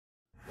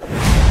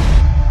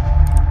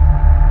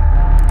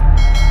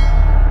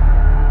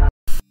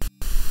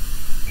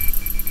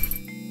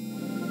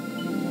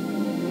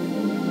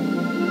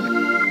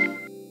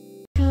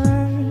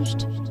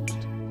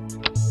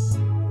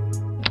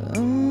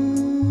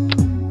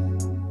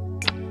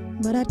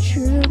what I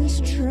truly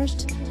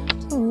stretched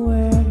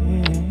away.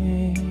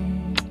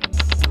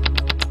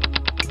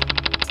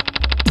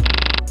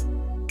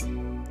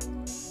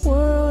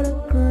 What a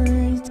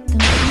great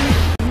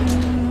confusion.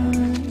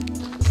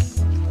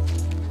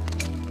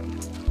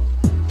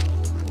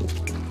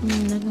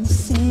 And I'm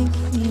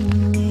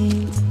sinking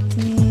into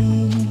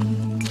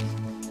things.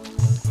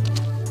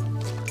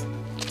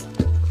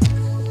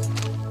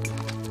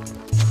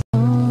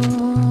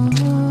 Oh,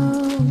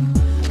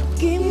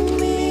 give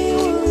me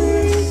a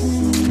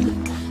reason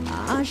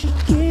I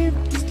should give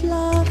this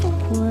love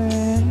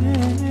away.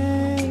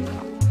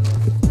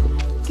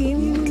 Give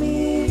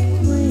me a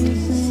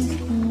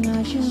reason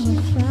I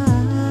should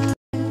fly.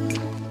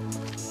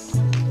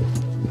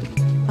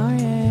 Oh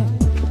yeah.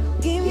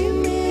 Give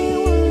me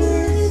a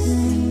reason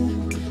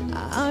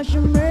I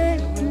should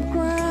make you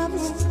cry the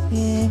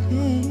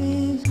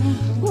stairs.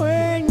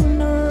 When you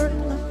know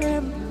like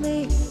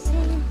everything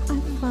I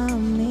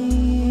found me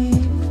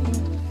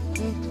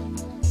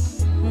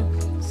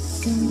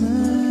so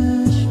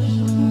much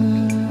more.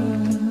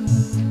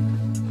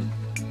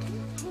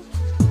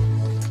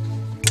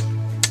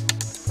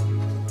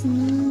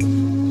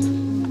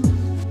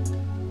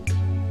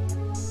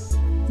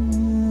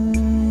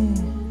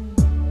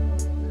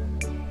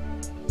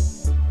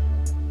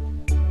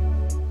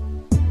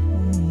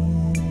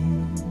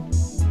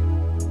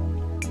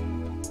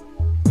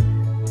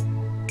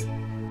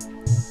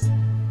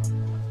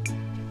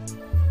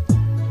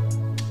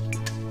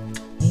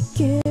 You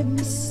give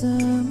me so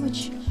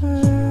much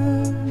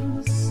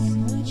hurt, so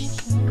much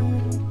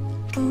hurt.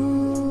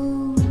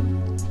 Oh,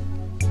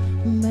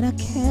 but I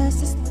cast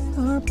this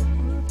up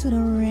to the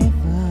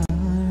river.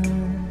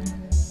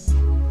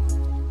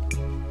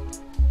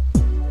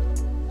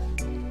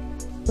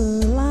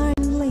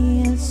 Blindly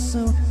and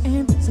so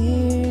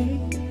empty.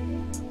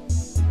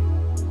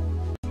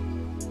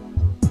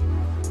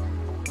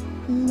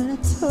 But I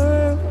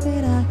told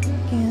that I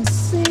can't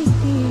see.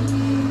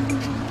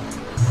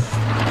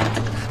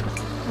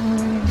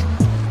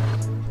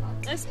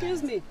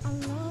 Excuse me.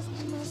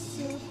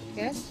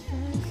 Yes?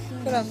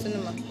 Good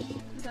afternoon, ma.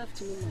 Good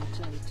afternoon, my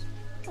child.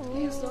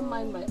 Please don't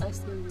mind my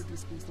asking you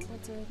this question,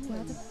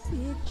 but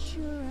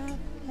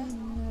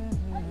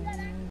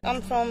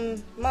I'm from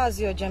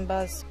Mazio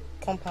Jemba's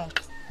compound.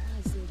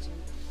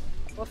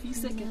 of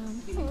Iseke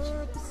village.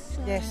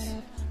 Yes.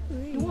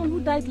 The one who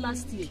died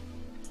last year.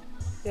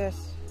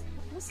 Yes.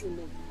 What's the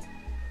name?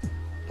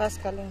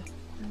 Paschaline.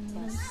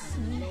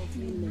 Paschaline.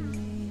 Lovely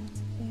name.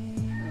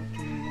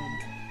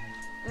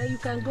 You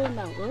can go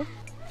now,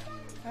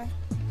 huh?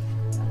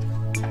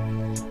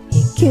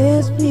 He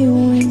gives me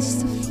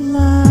wings to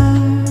fly.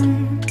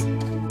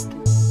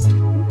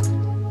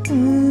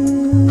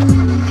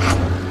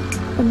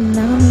 But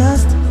now I'm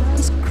lost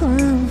his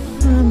crown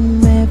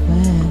from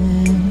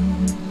heaven.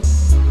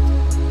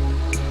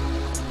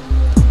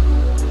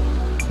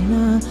 And I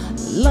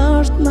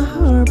lost my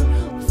hope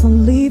for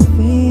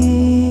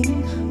living.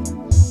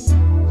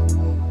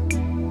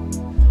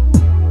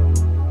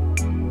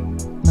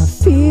 My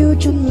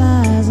future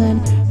lies in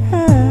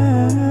her.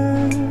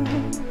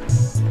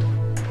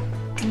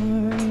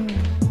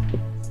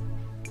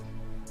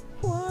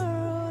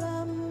 What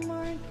am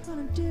I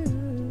gonna do?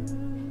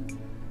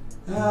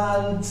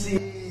 Auntie,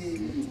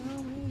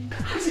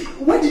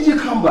 when did you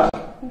come back?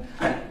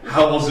 And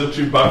how was your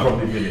trip back from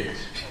the village?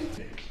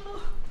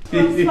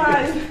 It was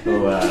fine.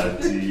 Oh,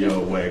 Auntie, you're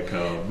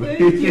welcome. Thank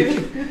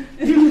you.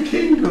 You're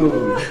looking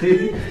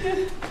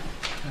good.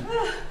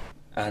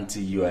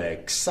 Auntie, you are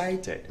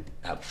excited.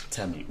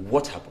 Tell me,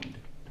 what happened?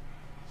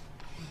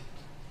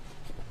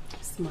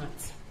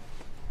 Smart.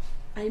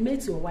 I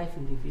met your wife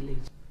in the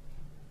village.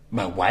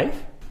 My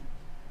wife?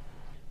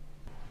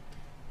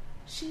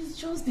 She's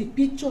just the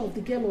picture of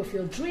the girl of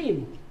your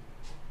dream.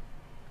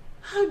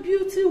 Her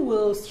beauty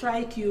will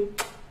strike you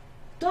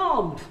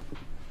dumb.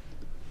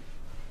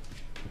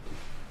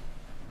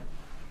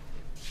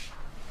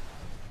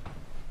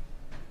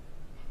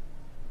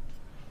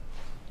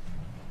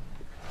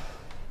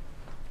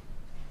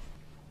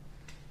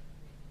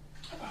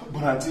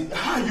 But Auntie,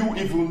 how are you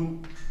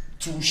even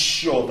too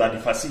sure that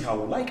if I see her, I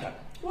will like her?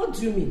 What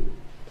do you mean?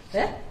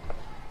 Eh?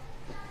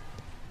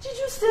 Did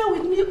you stay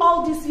with me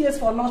all these years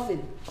for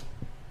nothing?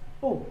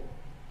 Oh,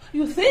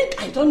 you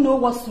think I don't know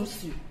what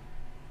suits you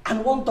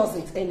and one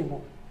doesn't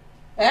anymore?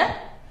 Eh?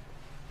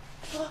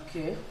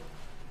 Okay.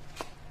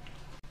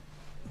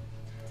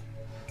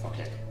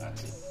 Okay,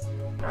 Auntie.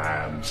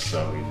 I'm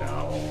sorry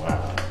now.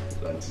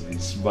 Auntie,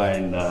 it's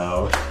fine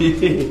now.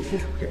 Okay.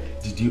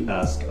 Did you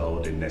ask all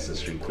the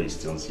necessary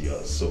questions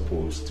you're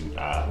supposed to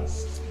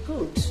ask?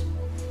 Good.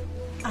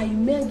 I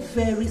made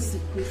very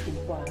secret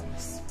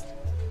inquiries.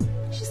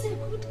 She's a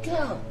good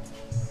girl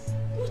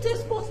with a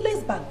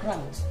spotless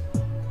background.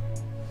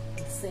 A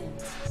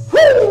saint.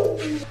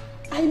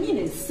 I mean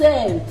a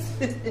saint.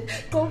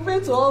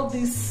 Compared to all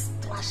these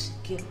trashy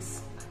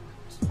girls.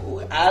 Oh,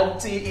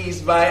 Auntie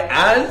is my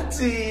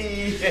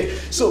auntie.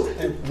 So,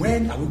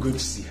 when are we going to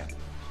see her?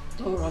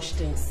 Don't rush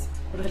things.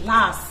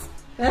 Relax.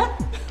 Eh?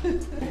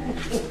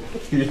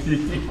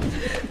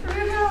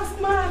 Relax,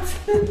 man. smart.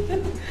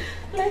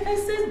 Like I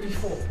said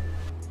before,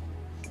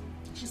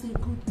 she's a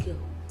good girl.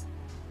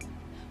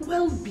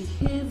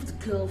 Well-behaved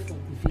girl from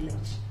the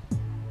village.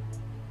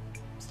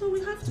 So we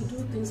have to do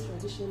things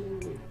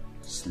traditionally.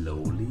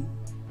 Slowly?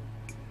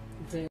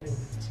 Very much.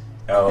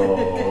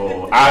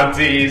 Oh,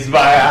 auntie is my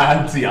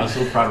auntie. I'm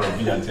so proud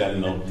of you, auntie. I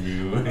love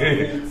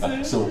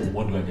you. So,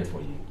 what do I get for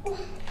you?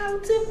 I'll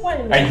take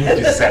one. And you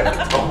deserve it.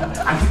 Oh,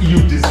 auntie,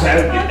 you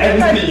deserve it.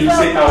 Anything you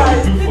say, I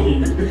will do for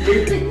you.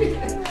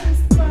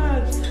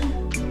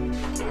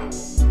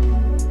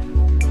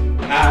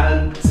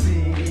 Auntie.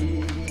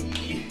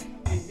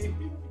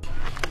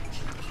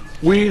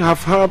 We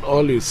have heard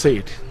all you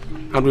said,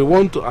 and we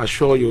want to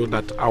assure you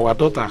that our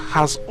daughter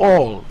has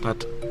all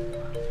that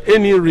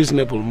any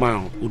reasonable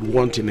man would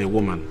want in a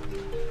woman.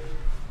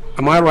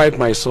 Am I right,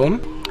 my son?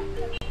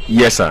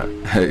 Yes, sir.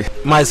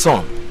 My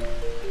son,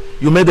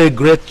 you made a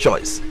great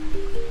choice.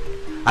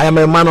 I am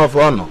a man of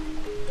honor,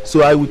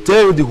 so I will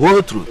tell you the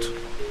whole truth.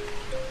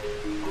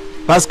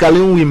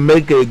 Paschaline will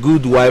make a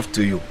good wife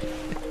to you.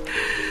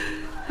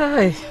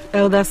 Hi,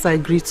 elders, I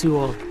greet you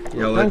all.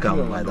 You're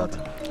welcome, my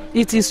daughter.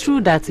 It is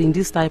true that in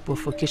this type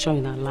of occasion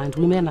in our land,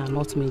 women are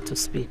not meant to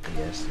speak.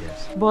 Yes,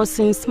 yes. But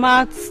since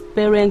Mark's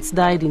parents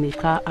died in a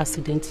car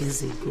accident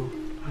years ago,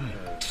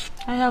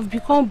 I have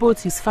become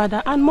both his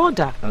father and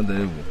mother.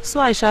 So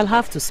I shall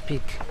have to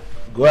speak.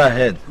 Go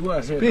ahead.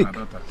 Speak.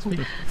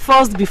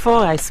 First,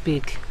 before I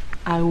speak,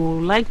 I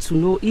would like to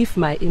know if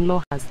my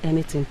in-law has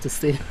anything to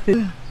say.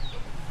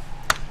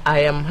 I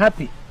am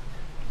happy.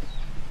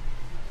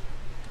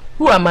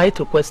 Who am I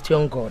to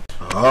question God?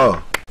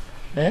 Oh.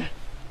 Eh?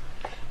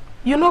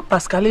 You know,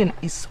 Paschaline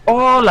is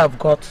all I've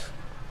got.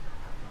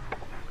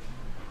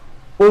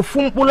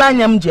 Ofumpula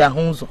nyam ji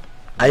ahunzo.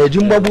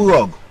 Ayejimbabu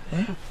rog.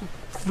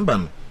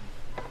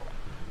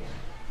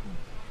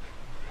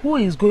 Who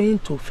is going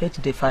to fetch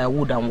the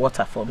firewood and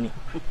water for me?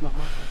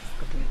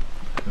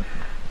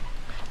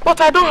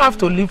 But I don't have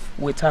to live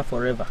with her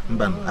forever.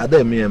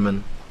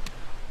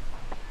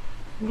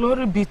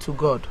 Glory be to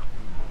God.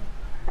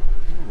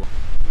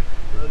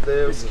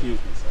 Excuse me,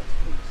 sir.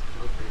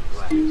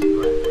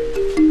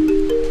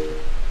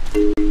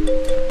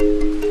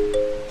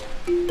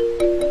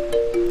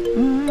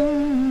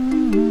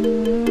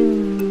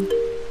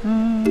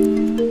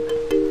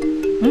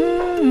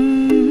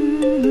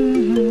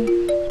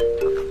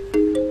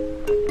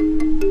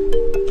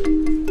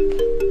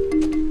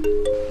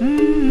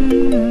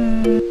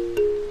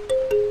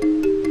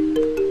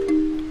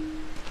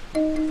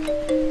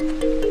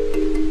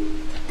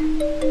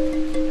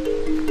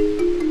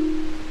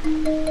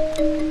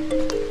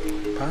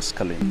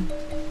 Paschaline.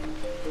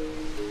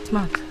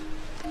 Smart.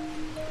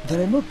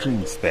 There are no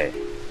drinks there.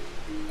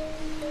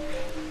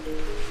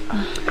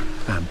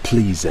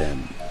 Please,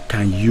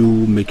 can you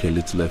make a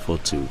little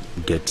effort to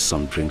get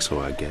some drinks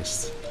for our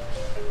guests?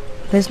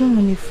 There's no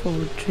money for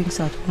drinks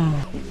at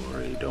home.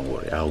 Don't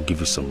worry. I'll give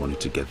you some money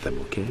to get them,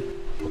 okay?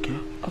 Okay?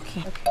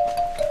 Okay.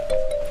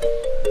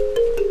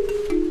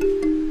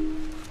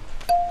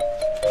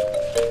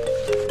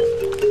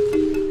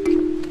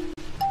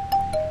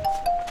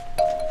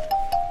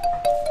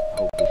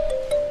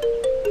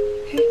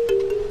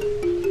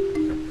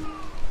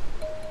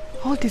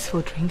 All this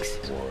for drinks?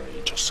 Don't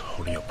worry. Just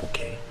hurry up,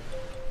 okay?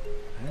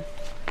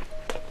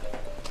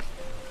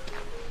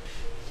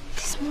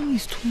 This money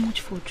is too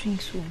much for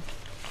drinks, so.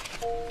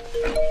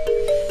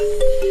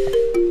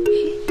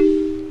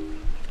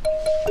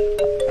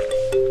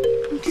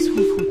 This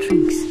one for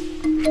drinks.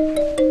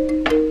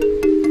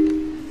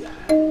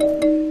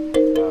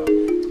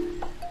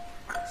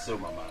 So,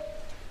 Mama,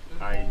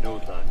 I know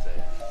that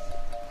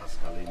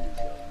Paschaline is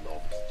your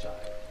loved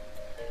child.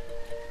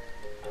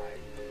 I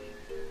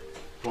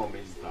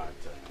promise that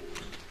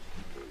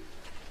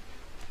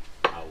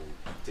I will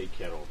take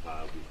care of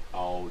her with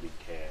all the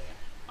care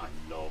and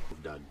love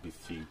that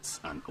befits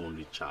an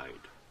only child.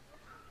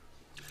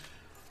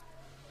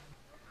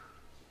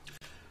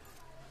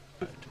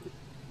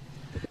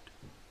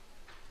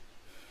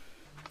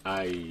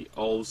 I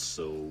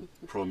also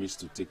promise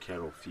to take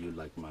care of you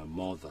like my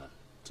mother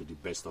to the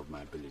best of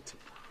my ability.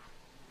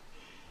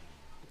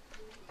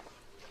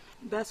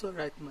 That's all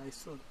right, my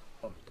son.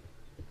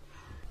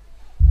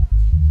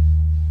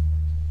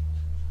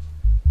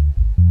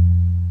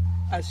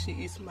 As she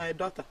is my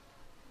daughter,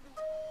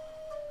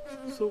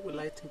 so will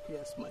I take you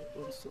as my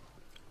own son.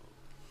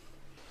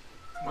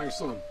 My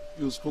son,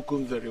 you've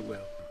spoken very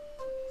well.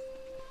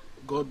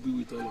 God be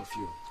with all of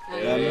you.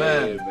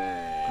 Amen.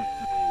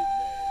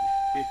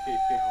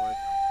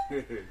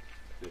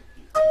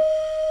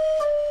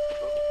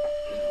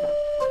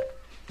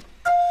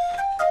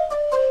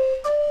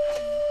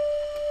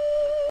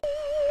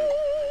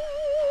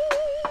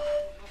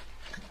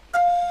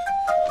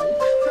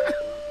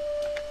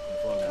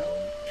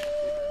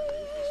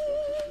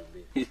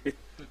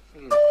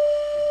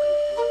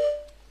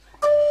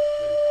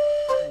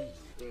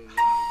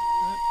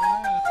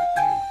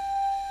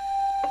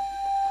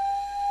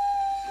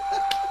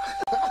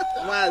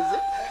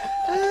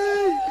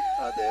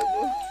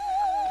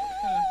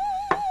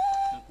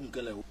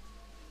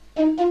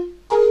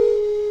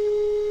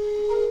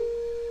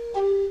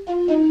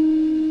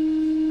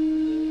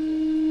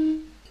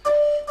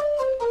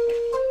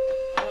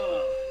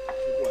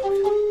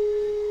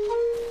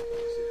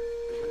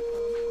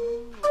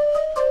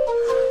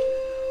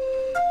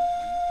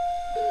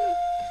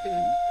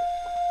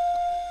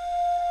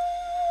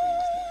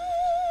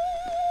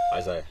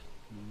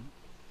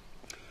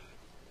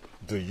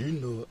 Do you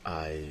know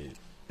I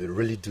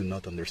really do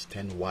not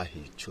understand why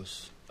he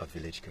chose a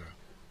village girl?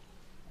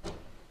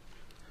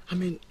 I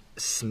mean,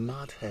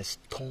 Smart has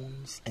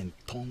tons and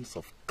tons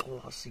of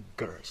classy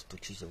girls to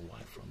choose a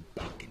wife from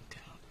back in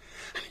town.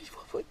 I mean,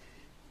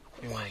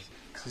 why?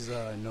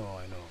 Caesar, I know.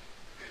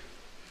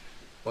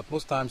 But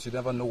most times you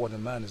never know what a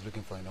man is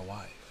looking for in a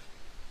wife.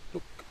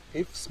 Look,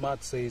 if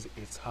Smart says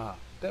it's her,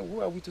 then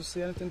who are we to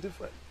say anything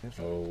different?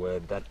 Oh,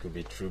 well, that could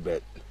be true,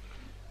 but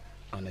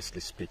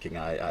honestly speaking,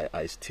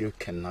 I still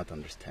cannot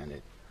understand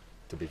it.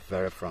 To be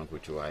very frank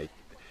with you,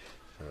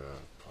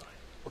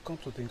 But come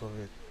to think of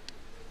it,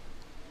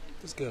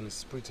 this girl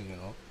is pretty, you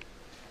know?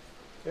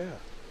 Yeah.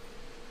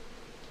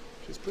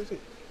 She's pretty.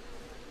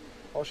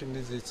 All she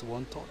needs is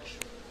one touch,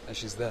 and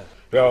she's there.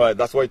 Yeah,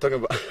 that's what you're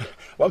talking about.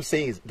 What I'm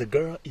saying is, the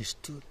girl is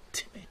too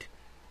timid.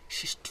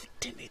 She's too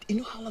timid. You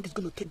know how long it's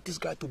going to take this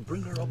guy to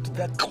bring her up to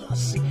that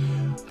classy?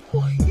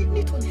 Boy, you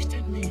need to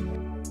understand me.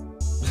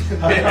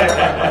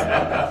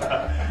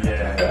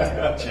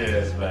 Yeah.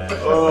 Cheers, man.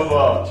 Oh,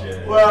 wow.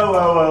 Cheers.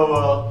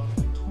 Well.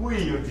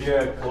 We, your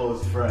dear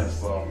close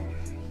friends,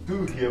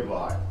 do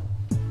hereby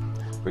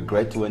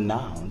regret to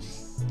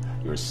announce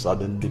your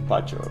sudden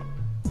departure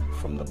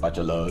from the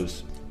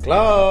Bachelor's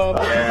Club.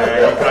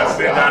 Yeah, you can't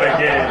say that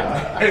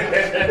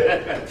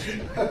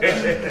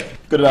again.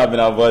 Couldn't have been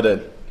avoided.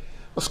 It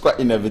was quite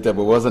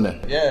inevitable, wasn't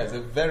it? Yeah, it's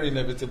a very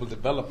inevitable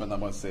development, I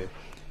must say.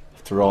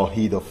 After all,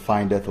 he that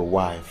findeth a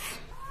wife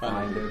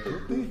findeth a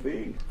good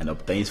thing and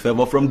obtains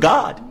favor from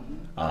God.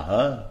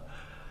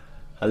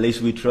 At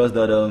least we trust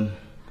that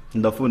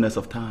in the fullness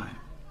of time,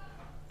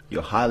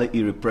 your highly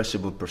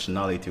irrepressible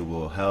personality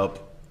will help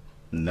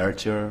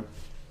nurture,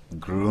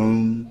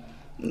 groom,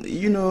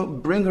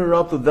 bring her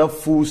up to the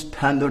full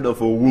standard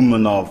of a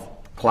woman of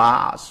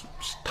class,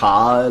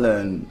 style,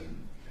 and...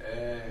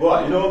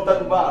 What, you know what I'm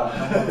talking about?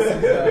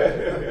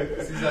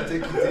 Caesar,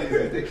 take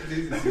it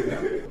easy,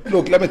 Caesar.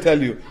 Look, let me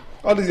tell you,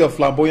 all this your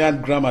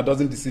flamboyant grammar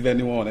doesn't deceive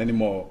anyone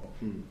anymore.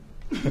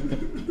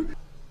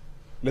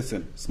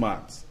 Listen,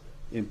 Smart,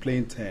 in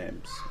plain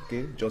terms,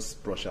 okay,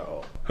 just brush her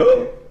off.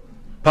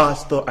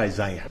 Pastor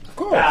Isaiah. Of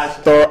course.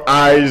 Pastor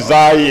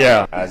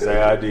Isaiah.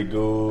 Isaiah the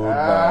good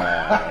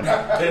man.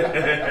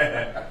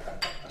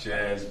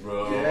 Cheers,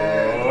 bro.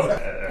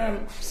 Yes.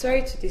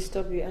 Sorry to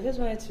disturb you. I just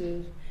wanted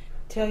to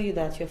tell you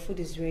that your food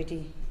is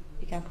ready.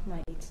 You can come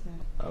and eat now.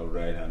 All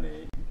right,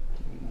 honey.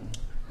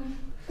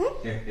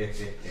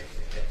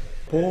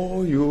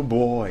 Oh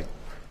boy.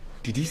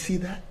 Did you see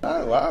that?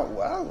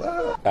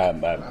 Wow.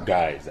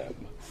 Guys,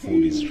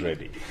 food is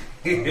ready.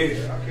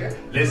 Okay.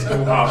 Let's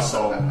go have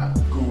some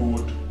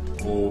good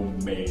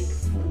homemade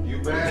food. You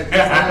bet.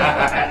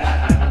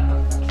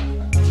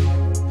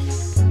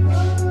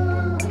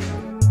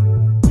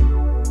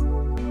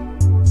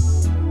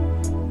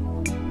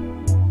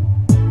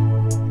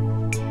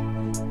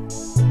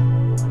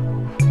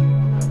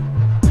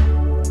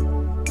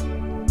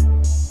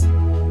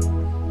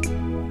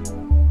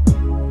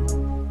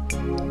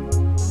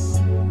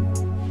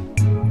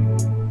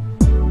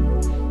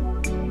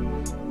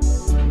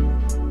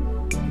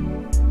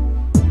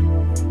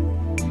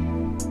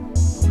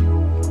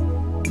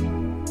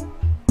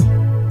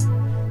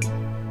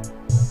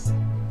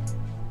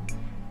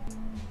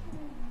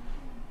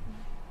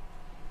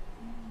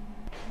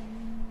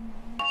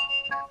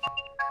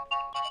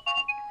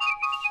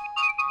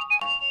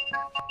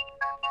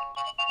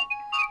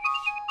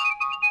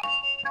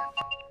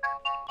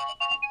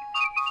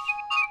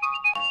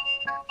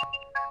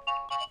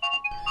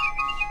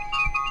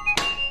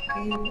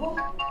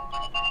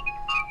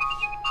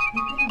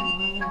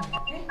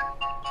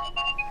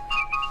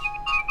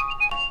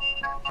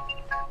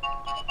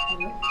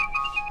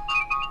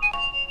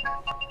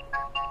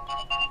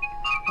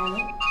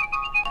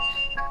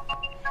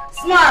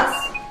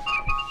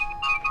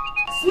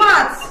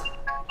 Smart!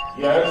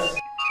 Yes?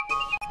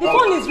 The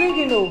phone is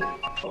ringing, oh.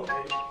 Okay.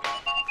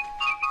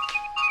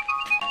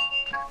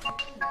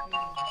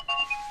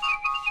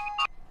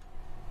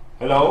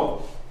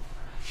 Hello?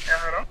 Yeah,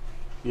 hello?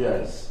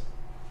 Yes.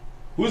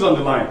 Who's on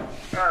the line?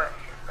 Is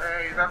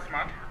that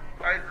Smart?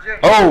 James.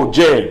 Oh,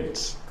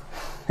 James.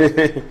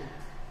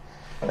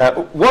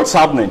 What's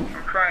happening?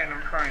 I'm crying.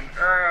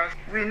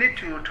 We need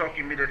to talk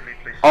immediately,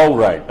 please. All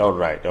right. How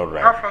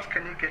fast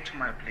can you get to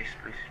my place,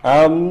 please?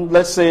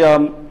 Let's say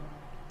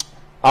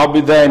I'll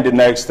be there in the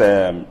next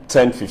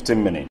 10-15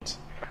 minutes.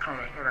 All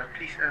right.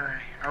 Please,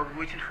 I'll be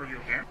waiting for you,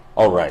 okay?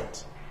 All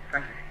right.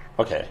 Thank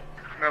you. Okay.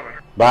 Bye-bye.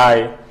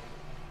 Bye.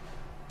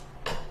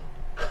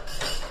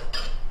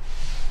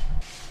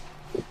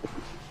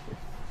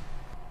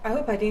 I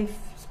hope I didn't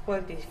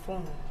spoil the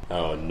phone.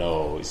 Oh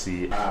no, you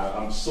see,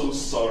 I'm so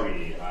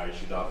sorry. I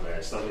should have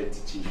started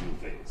teaching you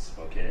things,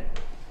 okay?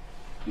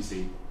 You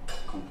see,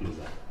 come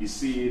closer. You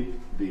see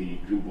the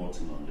green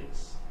button on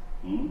this?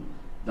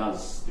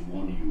 That's the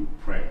one you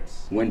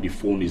press when the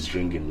phone is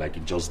ringing like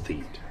it just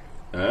did.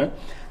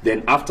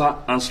 Then after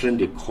answering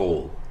the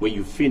call, when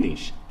you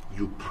finish,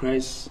 you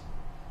press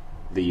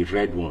the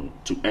red one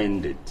to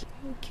end it.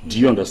 Okay. Do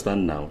you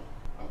understand now?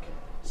 Okay,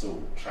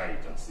 so try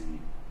it and see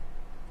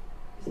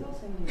Okay,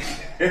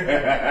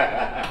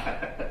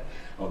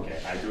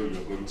 I know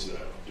you're going to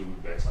do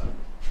better.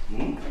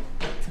 Hmm?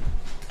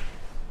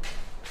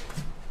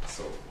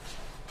 So,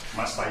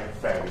 master it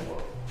very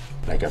well.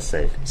 Like I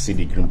said, see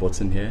the green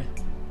button here?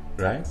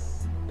 Right?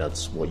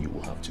 That's what you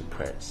will have to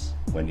press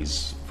when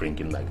it's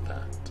ringing like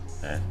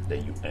that.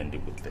 Then you end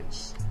it with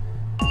this.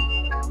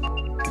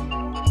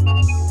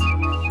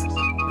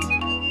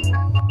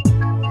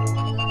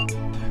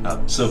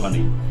 So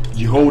honey,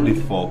 you hold the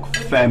fork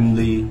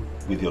firmly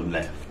with your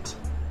left.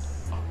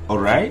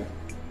 Alright?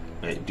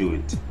 Right, do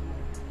it.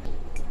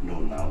 No,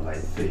 now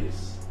like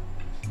this.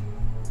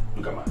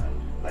 Look at my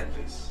hand, like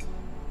this.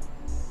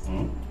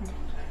 Remove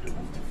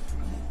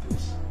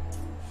this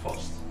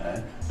first.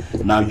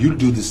 Now you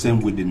do the same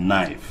with the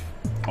knife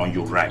on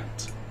your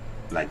right,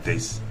 like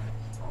this.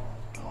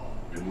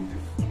 Remove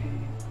the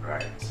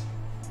right.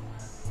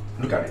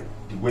 Look at it,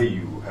 the way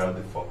you held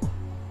the fork.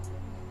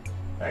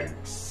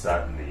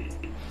 Exactly.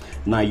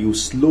 Now you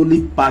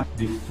slowly pack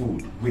the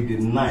food with the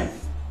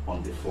knife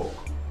on the fork.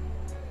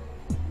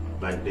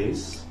 Like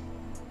this.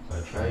 So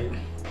I try it.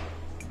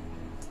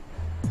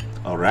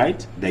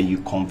 Alright, then you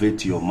convey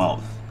to your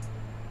mouth.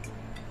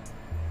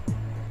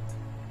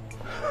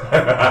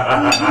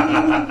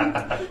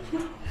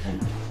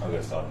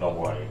 Okay, so don't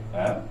worry.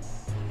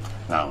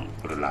 Now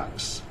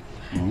relax.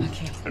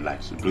 Okay.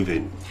 Relax. Breathe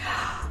in.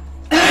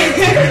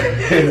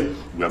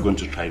 We are going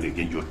to try it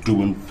again. You're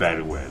doing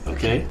very well,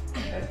 okay?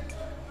 Okay.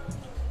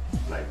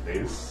 Like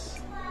this.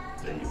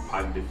 Then you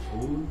pack the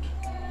food.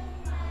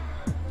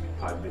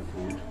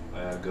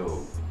 There you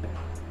go.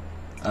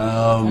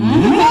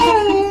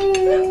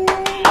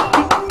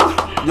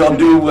 You're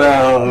doing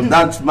well.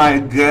 That's my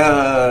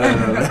girl.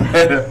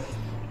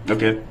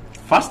 Okay.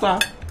 Faster.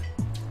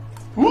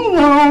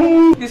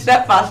 You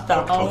said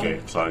faster.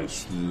 Okay, sorry.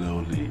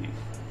 Slowly.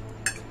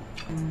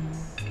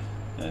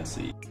 Let's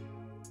see.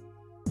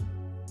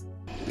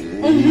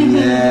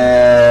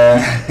 Yeah.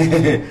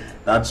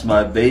 That's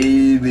my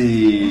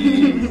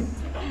baby.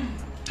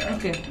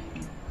 Okay.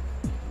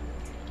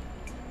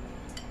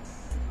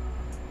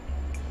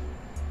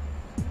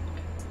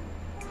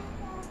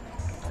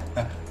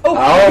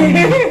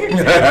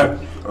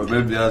 Oh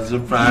baby, I'm so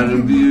proud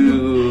of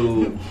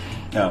you.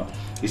 Now,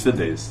 it's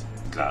this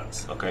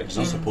glass, okay? It's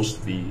not supposed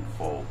to be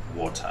for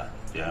water,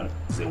 yeah?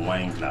 It's a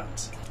wine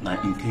glass.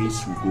 Now, in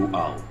case we go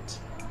out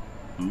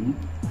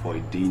for a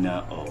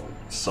dinner or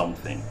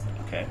something,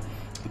 okay?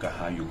 Look at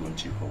how you're going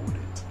to hold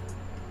it.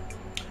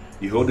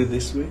 You hold it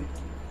this way.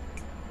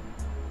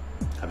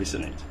 Have you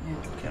seen it?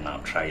 Yeah. Okay, now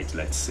try it.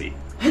 Let's see.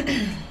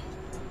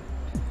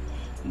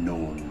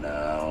 No,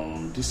 now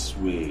this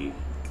way.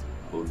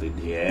 Hold it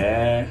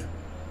here.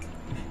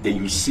 Then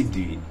you sip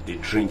the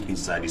drink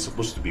inside. It's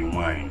supposed to be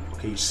wine.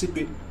 Okay, you sip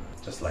it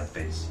just like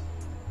this.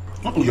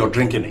 You're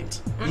drinking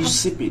it. You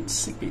sip it.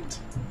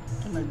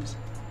 Like this.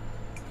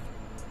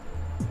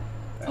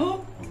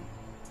 Oh.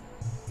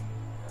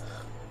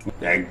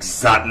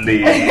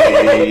 Exactly.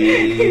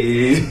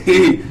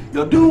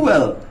 You're doing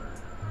well.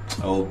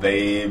 Oh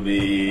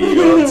baby,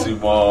 you're too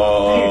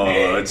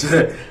much.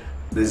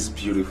 This is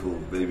beautiful,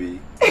 baby.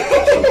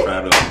 I'm so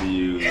proud of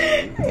you.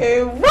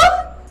 Hey, what?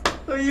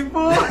 Are you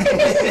boy?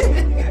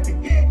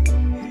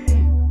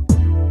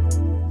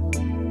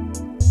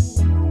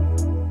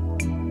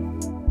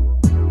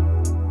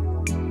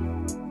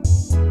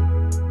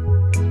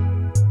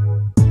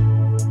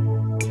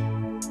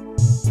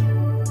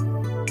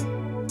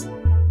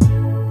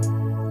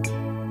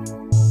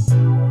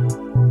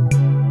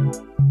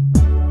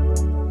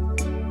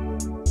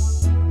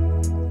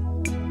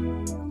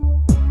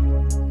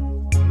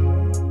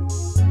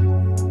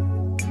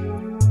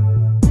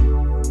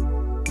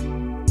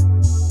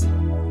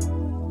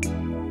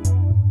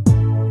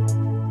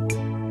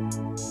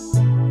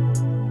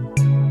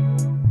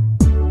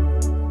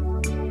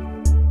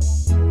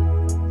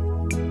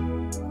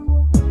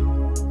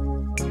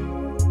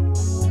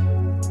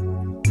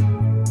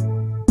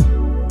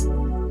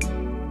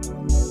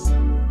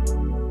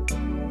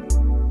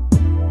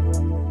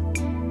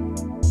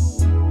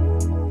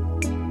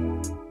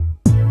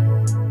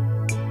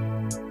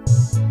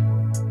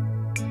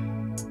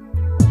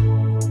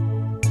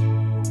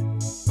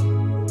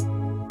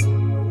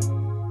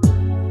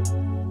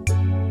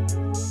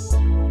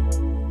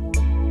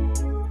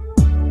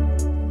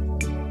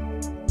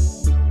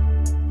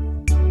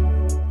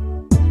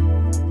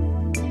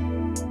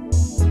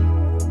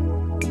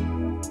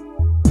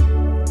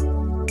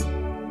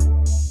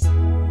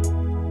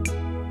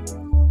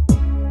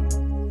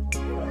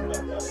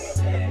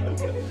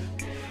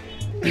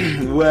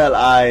 Well,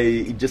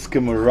 I just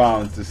came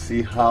around to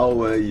see how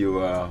well you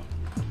are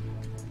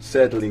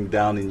settling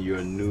down in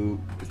your new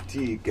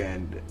boutique,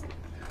 and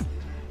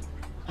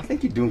I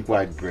think you're doing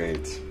quite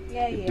great.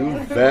 Yeah, you're doing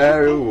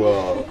very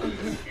well.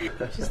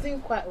 She's doing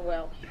quite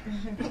well.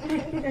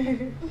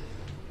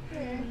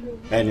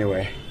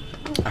 Anyway,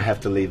 I have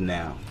to leave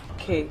now.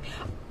 Okay.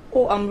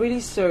 Oh, I'm really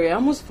sorry. I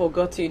almost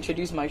forgot to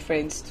introduce my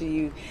friends to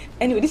you.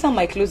 Anyway, these are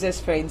my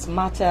closest friends,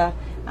 Martha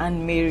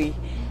and Mary.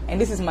 And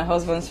this is my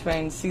husband's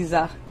friend,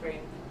 Caesar.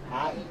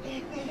 Hi.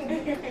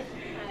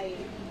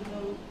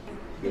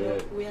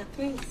 We are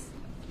twins.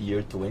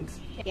 You're twins?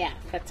 Yeah,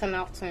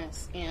 fraternal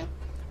twins. Yeah.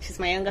 She's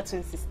my younger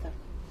twin sister.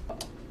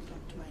 Don't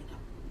mind her.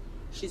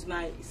 She's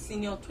my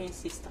senior twin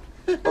sister.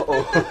 And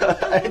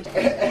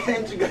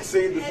you guys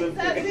saying the same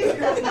thing.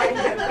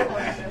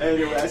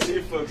 Anyway, I see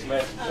you folks,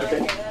 man.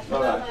 Okay.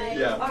 Alright.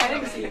 Yeah. Alright,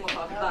 let me see you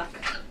back.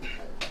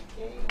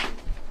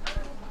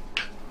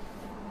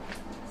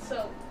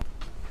 So,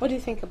 what do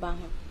you think about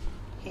him?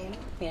 Him?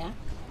 Yeah.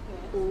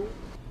 Who?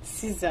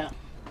 Caesar.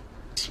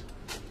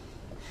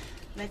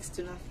 Next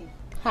to nothing.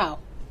 How?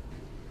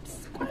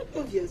 It's quite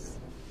obvious.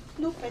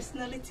 No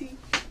personality,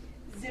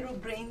 zero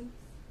brain,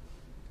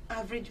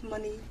 average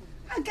money.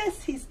 I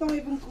guess he's not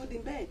even good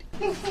in bed.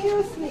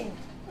 Excuse me.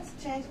 Let's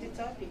change the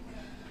topic.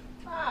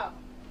 Wow.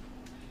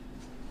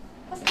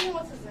 Paschaline,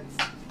 what is it?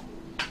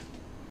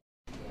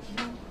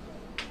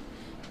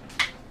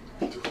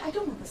 I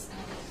don't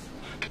understand.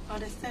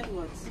 Understand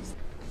what?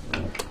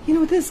 You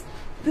know, this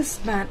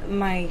man,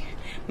 my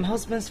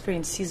husband's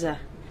friend, Caesar,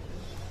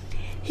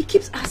 he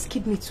keeps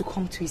asking me to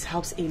come to his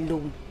house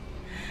alone.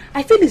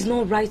 I feel it's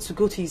not right to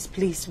go to his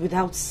place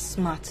without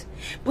Smart,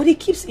 but he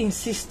keeps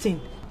insisting.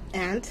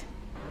 And?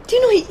 Do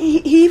you know, he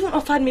even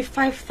offered me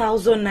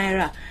 5,000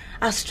 naira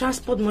as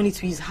transport money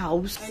to his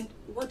house. And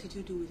what did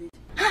you do with it?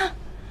 I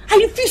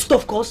refused,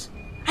 of course.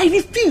 I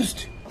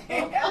refused.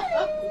 That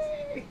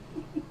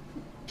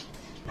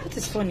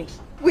is funny.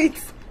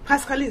 Wait,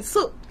 Paschaline,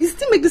 so you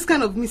still make this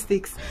kind of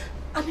mistakes?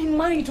 I'm a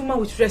married woman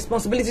with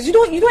responsibilities. You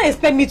don't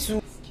expect me to.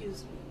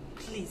 Excuse me,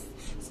 please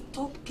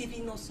stop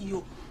giving us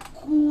your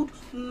good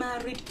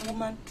married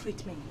woman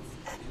treatment.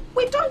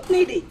 We don't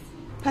need it.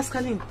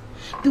 Paschaline,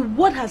 the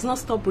world has not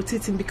stopped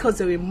rotating because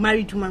you're a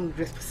married woman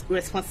with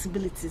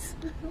responsibilities.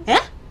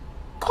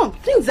 Come,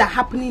 things are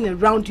happening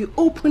around you.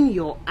 Open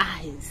your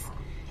eyes.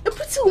 A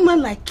pretty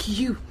woman like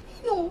you,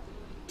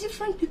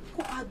 different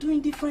people are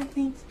doing different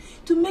things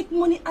to make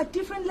money at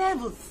different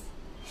levels.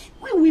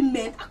 We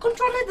women are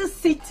controlling the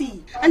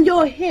city. And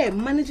you're here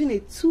managing a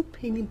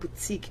 2-penny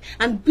boutique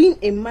and being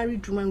a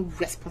married woman with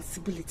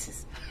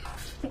responsibilities.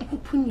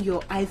 Open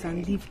your eyes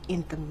and live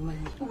in the money.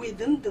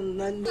 Within the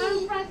money.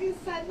 I'm right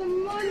inside the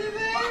money, baby.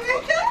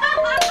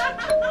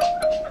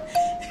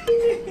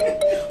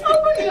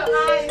 Open your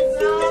eyes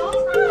now.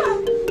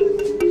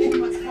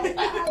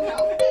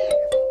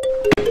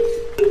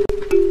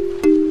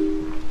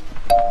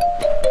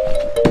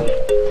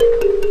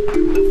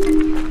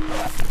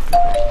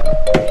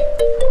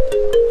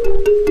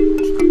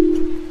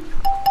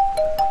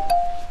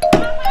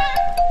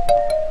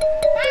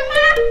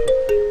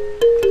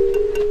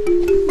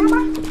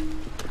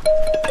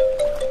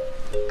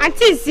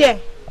 Auntie is here.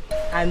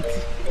 Auntie?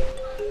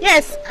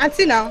 Yes,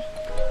 Auntie now.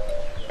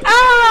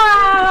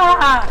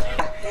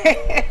 Hey,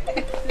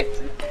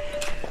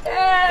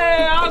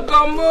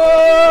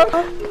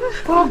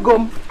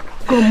 Ogom,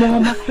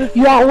 Mama,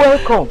 you are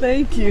welcome.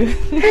 Thank you.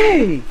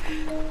 Hey,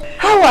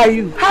 how are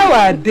you? How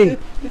are they?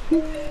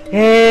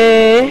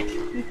 Hey,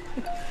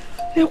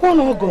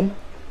 Ogom,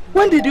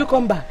 when did you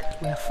come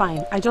back? We are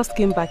fine. I just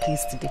came back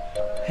yesterday.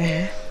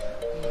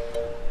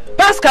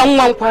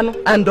 Paschaline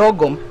and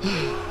Ogom,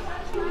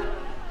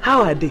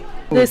 how are they?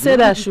 They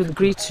said I should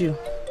greet you,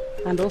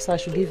 and also I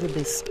should give you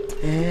this.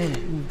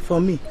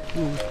 For me.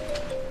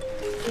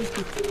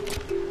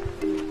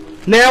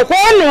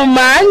 Nekwanu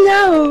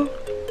manya.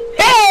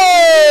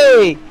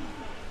 Hey!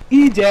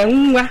 Ije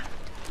nwa,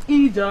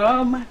 ije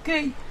ọma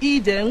ke,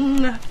 ije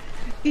nwa,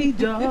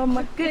 ije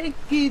ọma ke,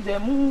 ije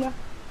nwa,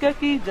 ke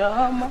ije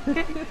ọma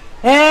ke.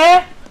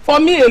 For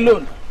me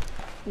alone.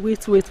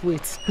 Wait.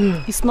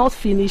 It's not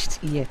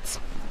finished yet.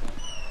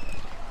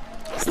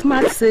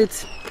 Smart said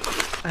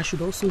I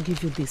should also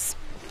give you this.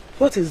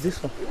 What is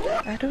this one?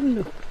 I don't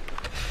know.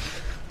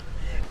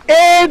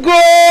 Ego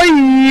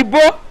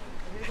Ibo.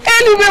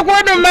 Anyway,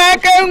 what am I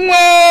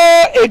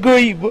Ego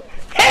Ibo.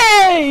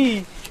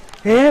 Hey!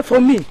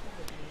 For me.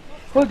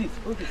 Hold it.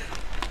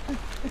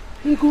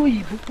 Ego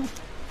Ibo.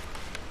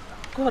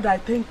 God, I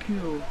thank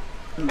you.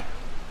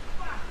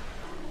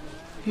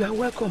 You are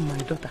welcome, my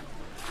daughter.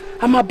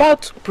 I'm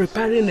about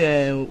preparing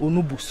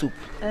onubu soup.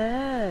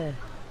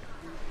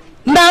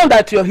 Now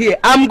that you're here,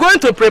 I'm going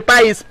to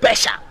prepare it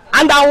special,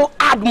 and I will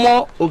add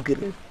more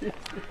ogiri.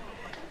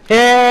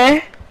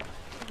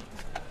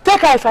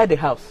 Take her inside the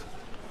house.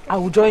 I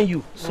will join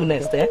you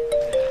soonest. So,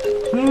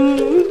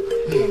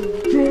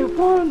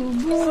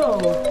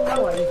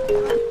 how are you?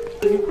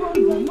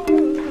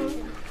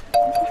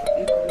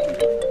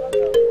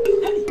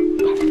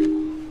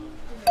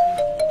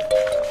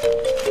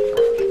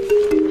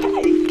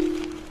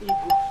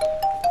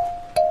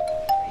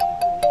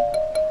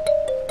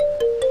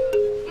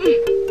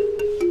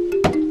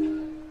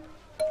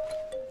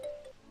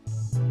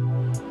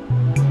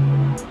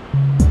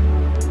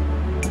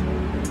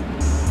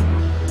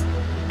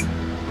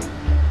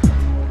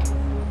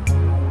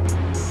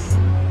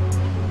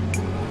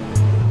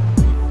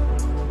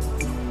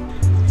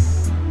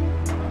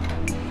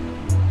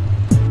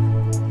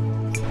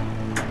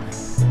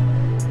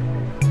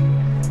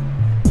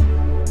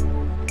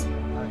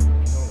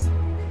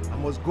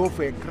 go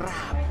for a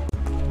grab.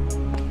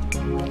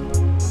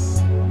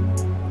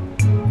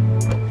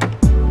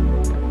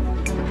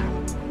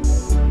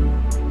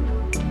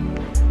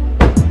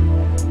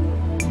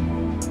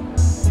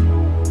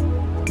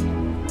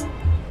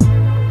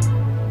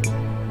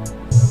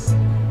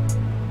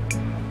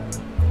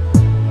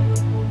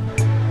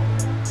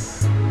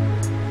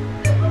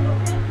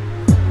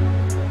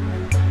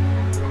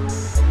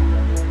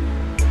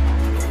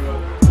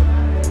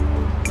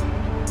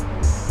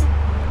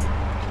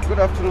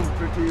 Good afternoon,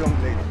 pretty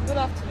young lady. Good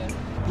afternoon.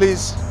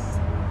 Please,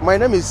 my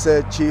name is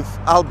Chief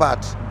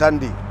Albert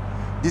Dandy,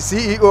 the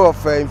CEO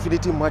of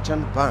Infinity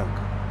Merchant Bank.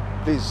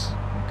 Please,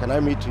 can I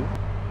meet you?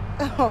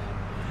 Oh,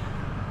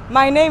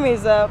 my name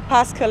is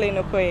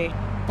Paschaline Okoye.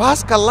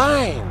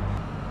 Paschaline?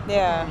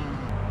 Yeah.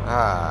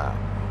 Ah,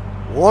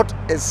 what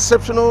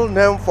exceptional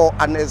name for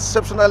an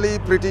exceptionally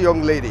pretty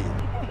young lady.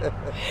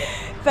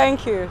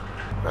 Thank you.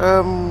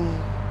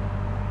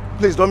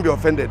 Please don't be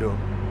offended though.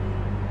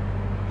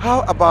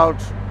 How about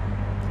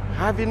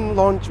having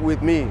lunch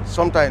with me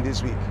sometime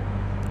this week?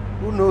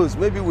 Who knows,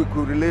 maybe we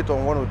could relate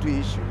on one or two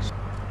issues.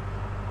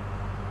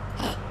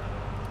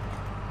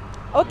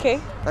 Okay.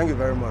 Thank you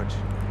very much.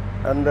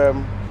 And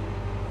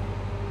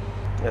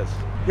yes,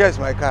 here's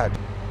my card.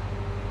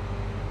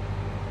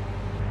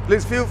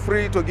 Please feel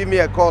free to give me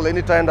a call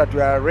anytime that you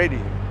are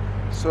ready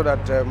so that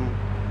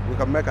we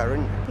can make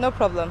arrangements. No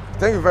problem.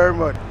 Thank you very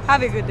much.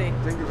 Have a good day.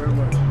 Thank you very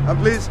much. And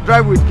please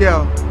drive with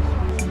care.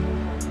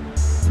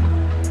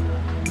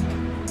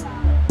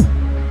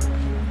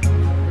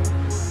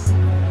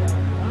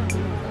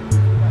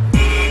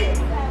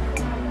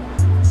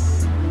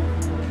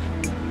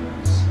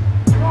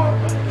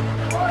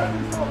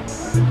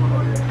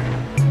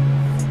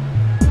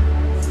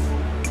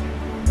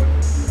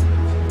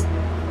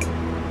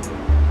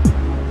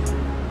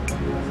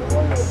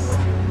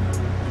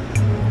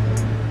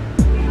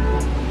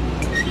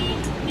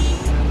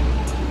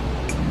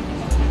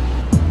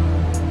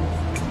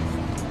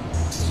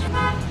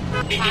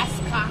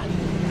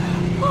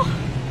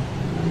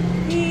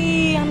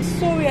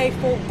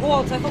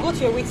 I forgot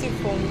you're waiting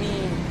for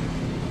me.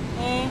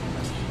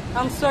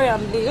 I'm sorry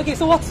I'm late. Okay,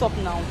 so what's up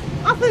now?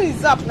 Nothing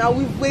is up now.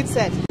 We've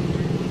waited.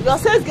 Your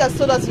sales girls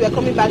told us we were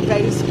coming back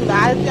very soon.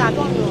 I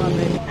don't know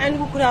already. And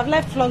we could have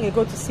left long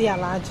ago to see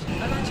Alaji.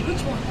 Alaji,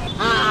 which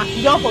one?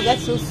 You don't forget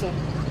so soon.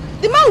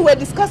 The man we were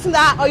discussing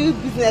that oil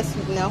business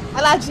with now.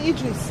 Alaji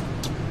Idris.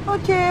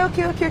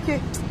 Okay.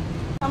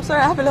 I'm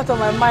sorry, I have a lot on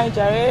my mind,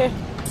 Jare.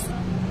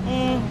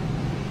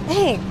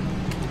 Hey,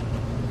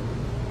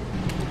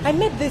 I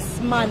met this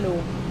man.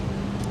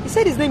 He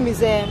said his name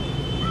is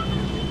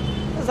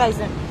what's that his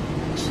name?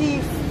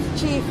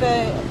 Chief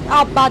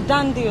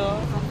Abadandio.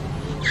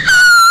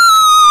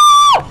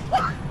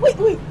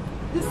 Wait.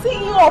 The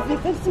CEO of the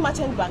Infinity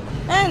Merchant Bank.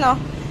 No.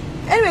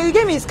 Anyway, he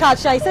gave me his card.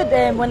 He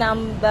said when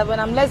I'm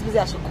less busy,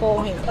 I should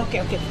call him.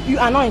 Okay. You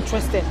are not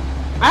interested.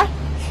 Huh?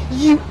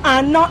 You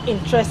are not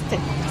interested.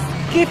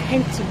 Give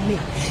him to me.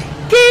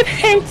 Give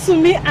him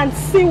to me and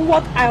see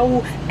what I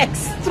will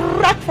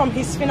extract from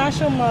his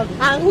financial model.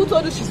 And who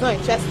told you she's not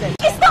interested?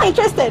 She's not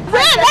interested.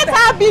 Well, let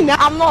her be now.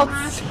 I'm not.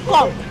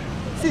 Come.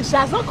 See, she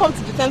has not come to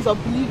the terms of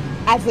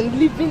as in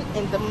living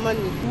in the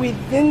money.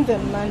 Within the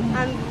money.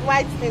 And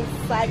right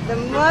inside the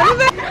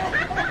money.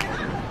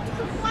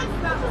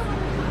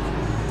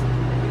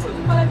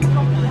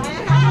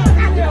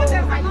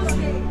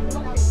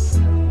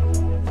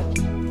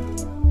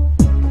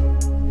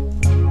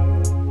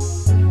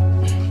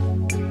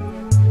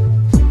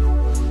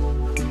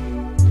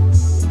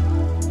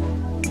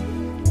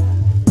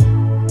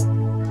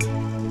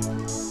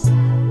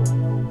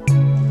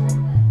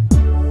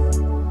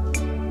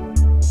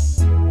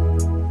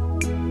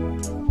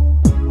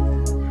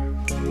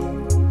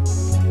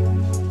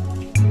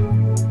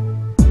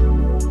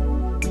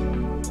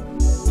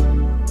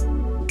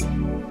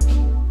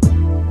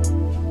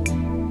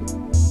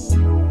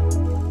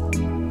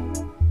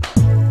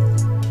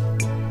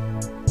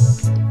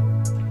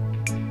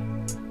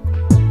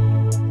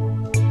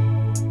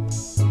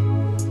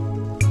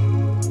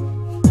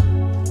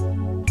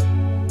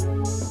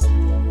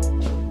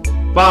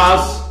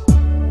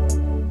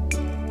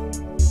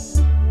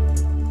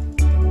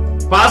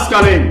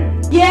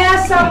 Paschaline!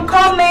 Yes, I'm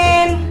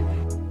coming.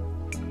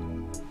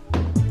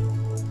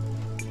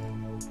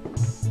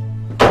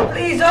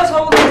 Please just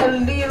hold it a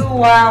little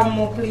while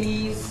more,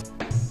 please.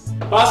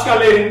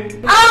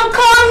 Paschaline! I'm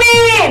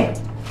coming!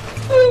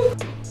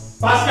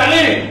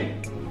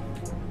 Paschaline!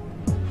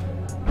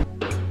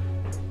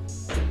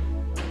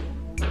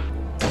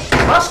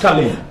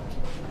 Paschaline!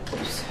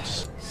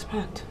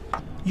 Smart.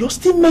 You're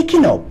still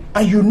making up,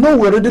 and you know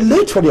we're already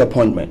late for the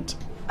appointment.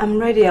 I'm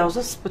ready. I was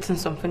just putting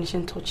some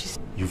finishing touches.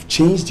 You've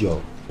changed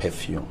your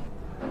perfume.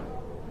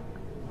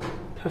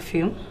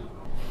 Perfume?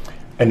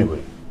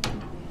 Anyway,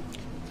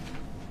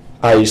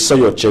 I saw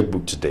your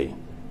checkbook today,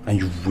 and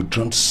you've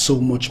withdrawn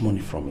so much money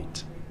from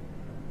it.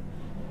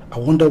 I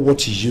wonder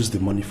what you used the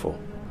money for.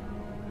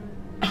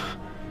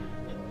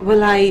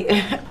 Well,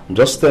 I'm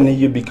just telling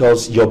you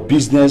because your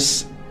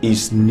business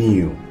is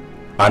new,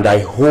 and I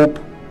hope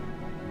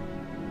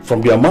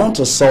From the amount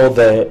of salt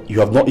there, you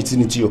have not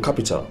eaten into your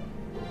capital.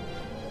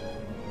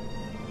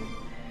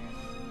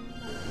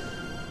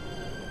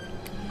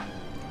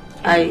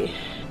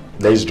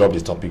 Let's drop the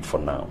topic for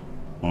now.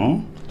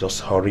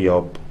 Just hurry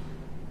up.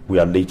 We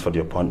are late for the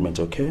appointment,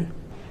 okay?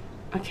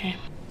 Okay.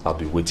 I'll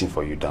be waiting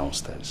for you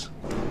downstairs.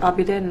 I'll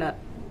be there in a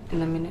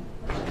minute.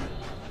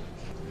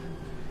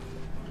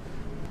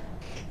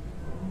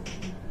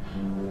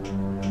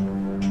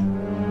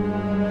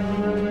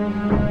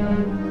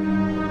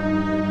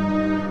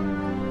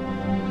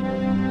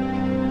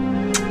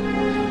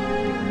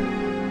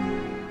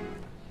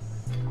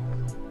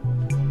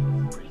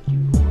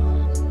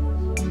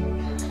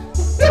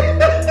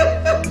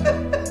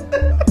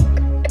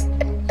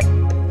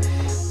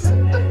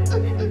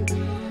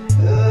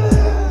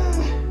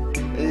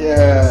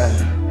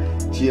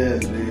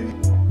 Cheers, baby.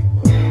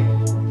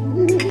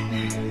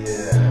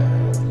 Yeah,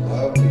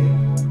 lovely.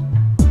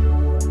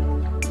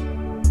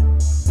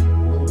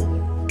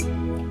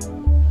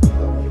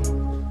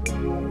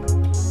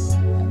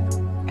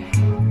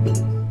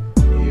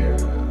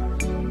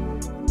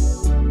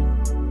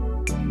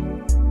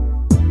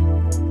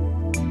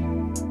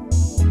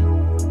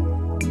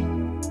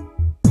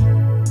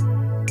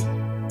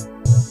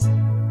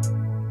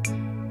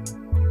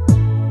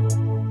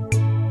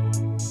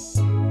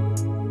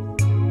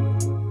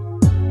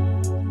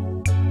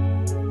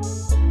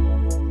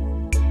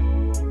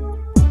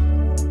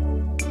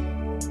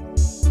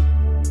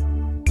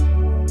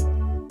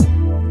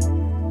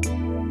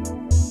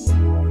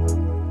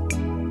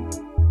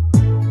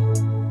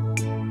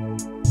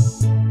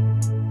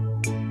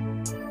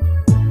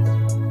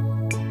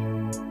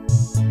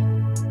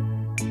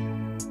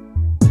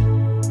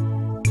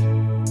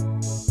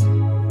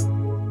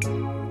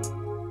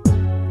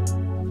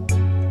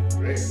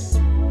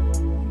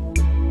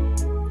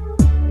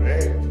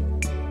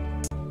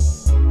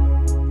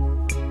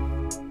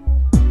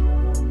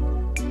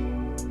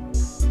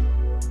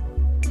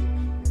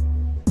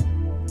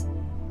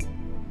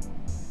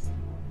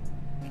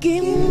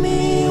 Give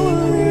me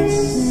one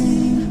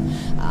reason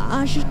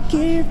I should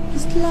give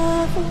this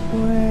love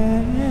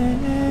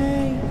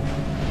away.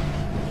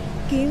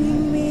 Give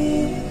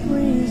me a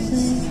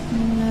reason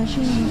I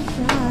should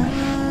try.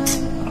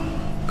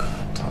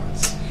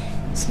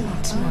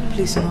 Smart,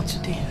 please, not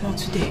today, not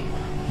today.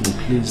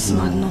 Please,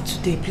 Smart, not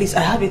today, please. I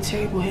have a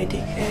terrible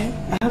headache,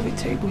 I have a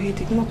terrible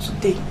headache, not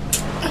today.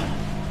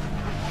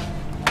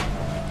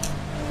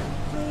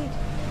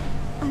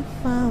 I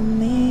found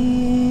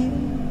me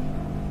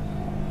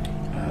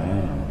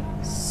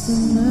so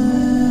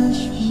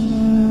much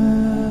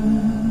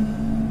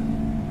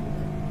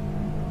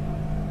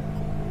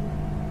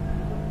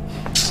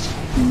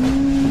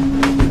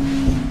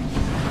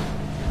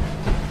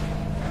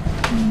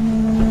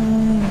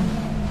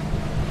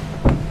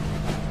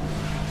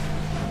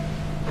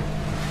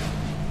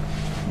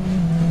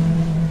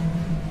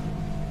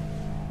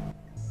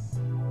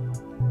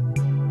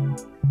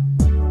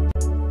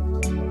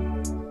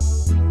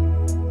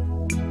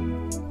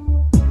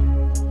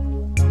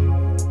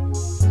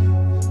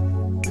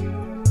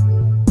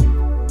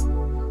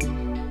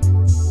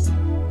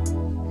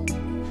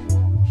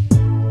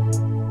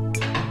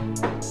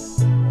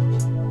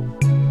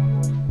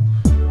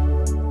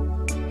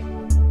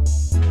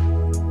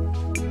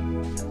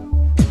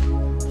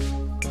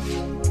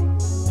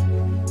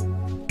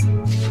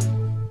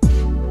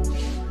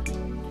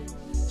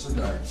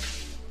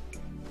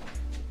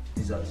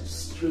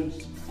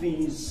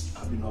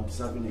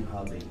observing in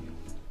her lady.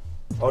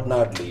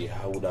 Ordinarily,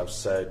 I would have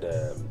said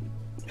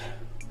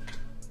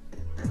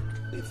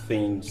the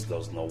things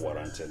does not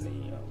warrant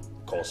any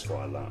cause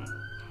for alarm.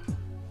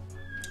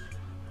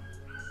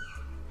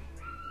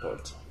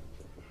 But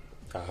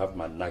I have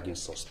my nagging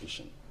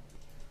suspicion.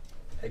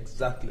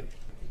 Exactly.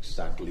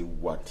 Exactly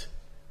what,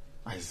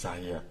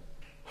 Isaiah?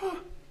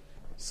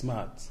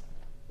 Smart.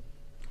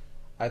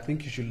 I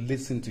think you should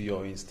listen to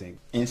your instinct.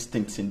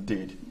 Instincts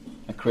indeed.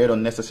 And create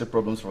unnecessary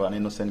problems for an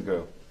innocent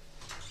girl.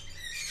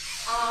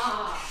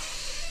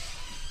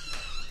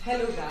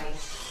 Hello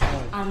guys.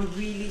 Hi. I'm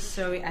really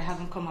sorry I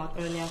haven't come out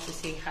earlier to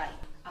say hi.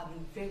 I've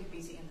been very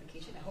busy in the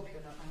kitchen. I hope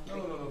you're not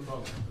hungry. No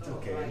problem. It's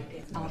okay.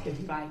 Right, I'll be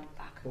right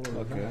back.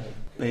 Okay.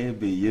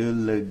 Baby, you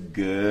look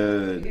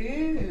good.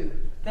 Ooh,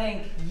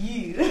 thank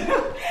you.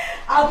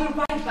 I'll be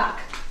right back.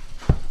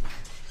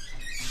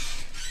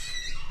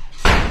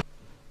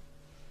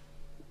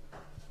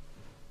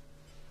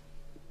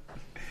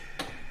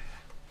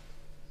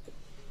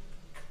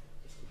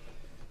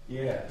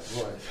 Yeah,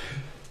 right.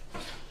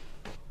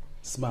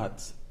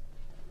 Smart.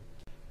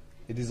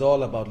 It is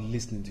all about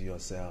listening to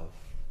yourself.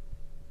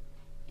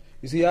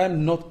 You see,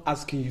 I'm not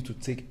asking you to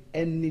take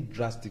any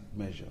drastic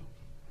measure.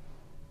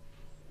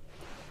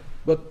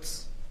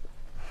 But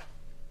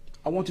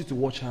I want you to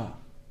watch her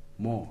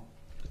more.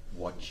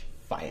 Watch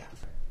fire.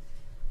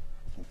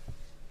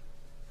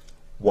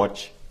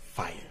 Watch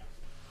fire.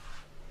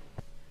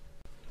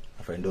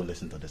 My friend, don't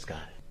listen to this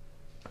guy.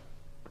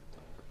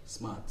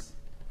 Smart.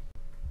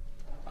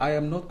 I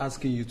am not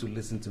asking you to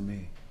listen to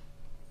me,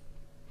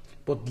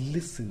 but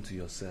listen to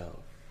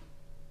yourself.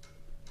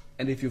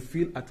 And if you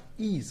feel at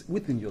ease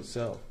within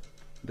yourself,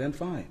 then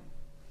fine.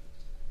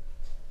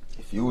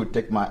 If you would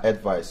take my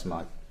advice,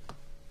 Matt,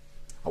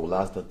 I will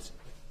ask that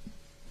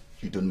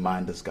you don't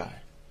mind this guy.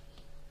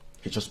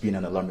 He's just being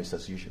an alarmist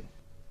as usual.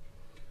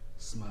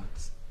 Smart.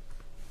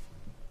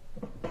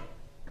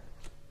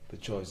 The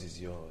choice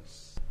is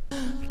yours.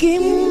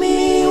 Give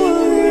me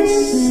one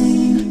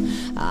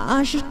reason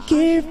I should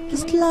give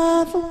this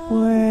love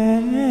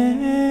away.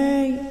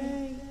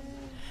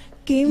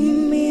 Give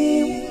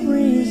me one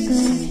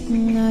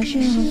reason I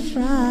should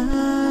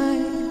try.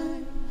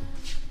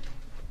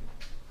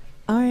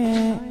 Oh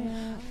yeah.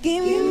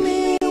 Give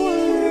me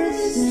one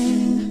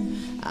reason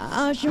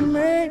I should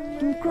make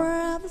them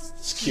cry.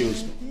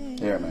 Excuse me.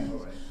 Here, man.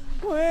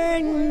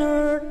 When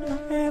you're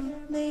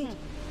heavenly.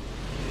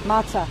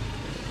 Martha,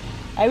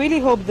 I really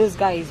hope this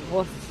guy is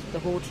worth the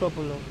whole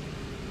trouble.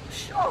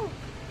 Sure,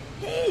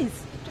 he is.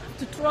 You have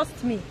to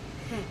trust me.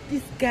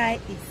 This guy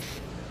is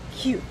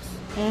cute,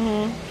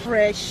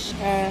 fresh,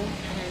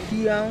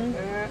 young.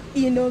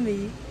 You know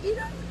me. You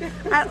know,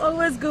 I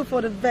always go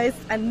for the best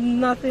and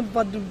nothing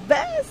but the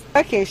best.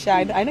 Okay,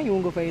 Sha, I know you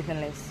won't go for anything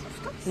less.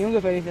 You won't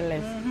go for anything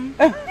less.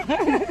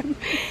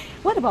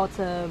 What about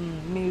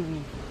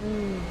Mary?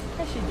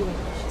 How's she doing?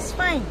 She's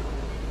fine.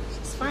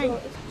 She's fine.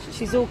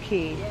 She's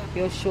okay. Yeah.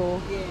 You're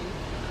sure? Yeah.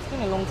 It's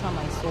been a long time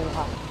I saw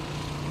her.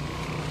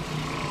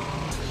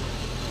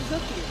 She's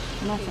okay.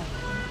 Martha,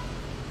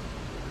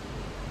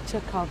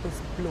 check out this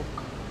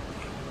bloke.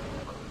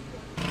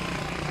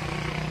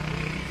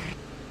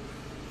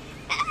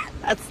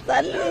 That's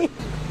Stanley.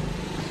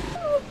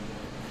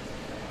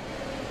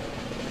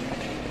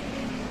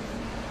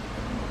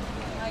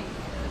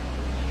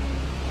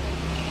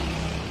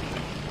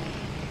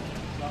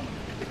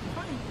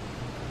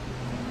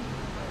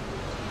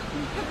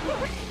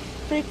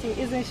 Pretty,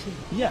 isn't she?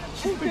 Yeah,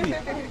 she's pretty.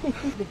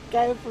 Be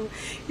careful.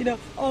 You know,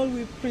 all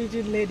we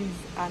pretty ladies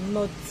are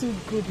not too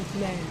good with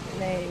men.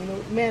 You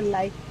know, men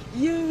like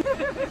you.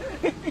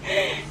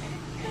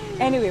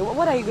 Anyway,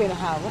 what are you going to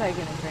have? What are you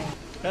going to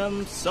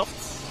bring? Soft.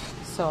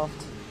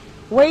 Soft.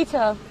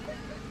 Waiter.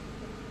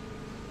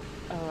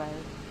 All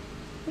right.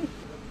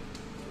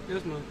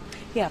 Yes, ma'am.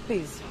 Yeah,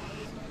 please.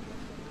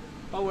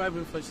 What will I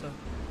bring first, sir?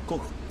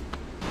 Coke.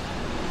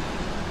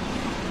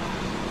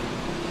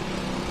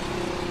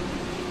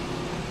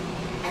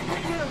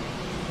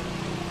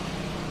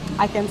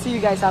 I can see you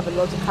guys have a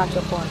lot to catch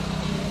up on.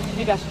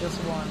 You guys should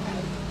just run.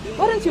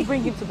 Why don't you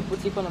bring him to the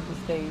boutique one of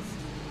these days?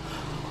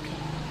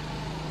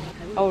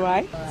 All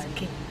right?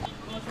 Okay.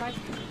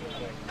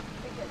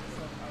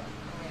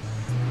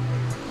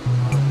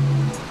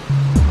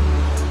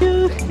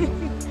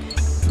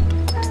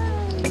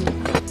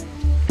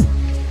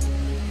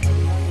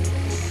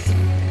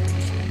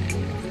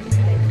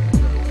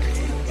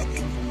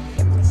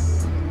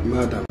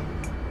 Madam,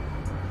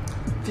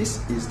 this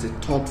is the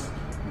third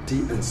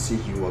D&C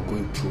you are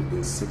going through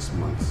in 6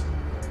 months.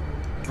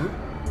 Huh?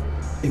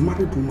 A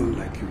married woman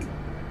like you,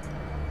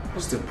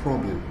 what's the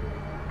problem?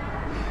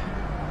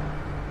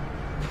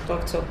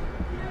 Doctor,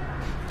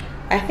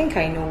 I think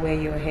I know where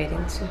you're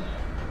heading to.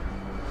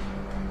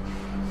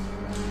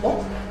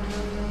 Oh,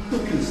 no,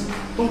 please,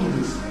 don't do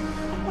this.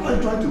 What are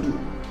you trying to do?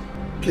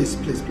 Please,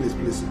 please, please,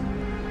 please.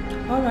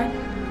 All right.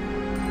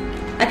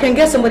 I can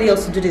get somebody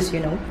else to do this,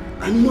 you know.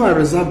 I know I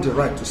reserve the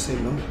right to say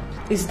no.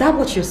 Is that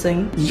what you're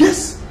saying?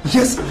 Yes,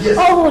 yes, yes.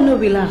 Oh, no,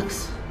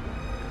 relax.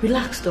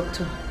 Relax,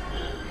 doctor.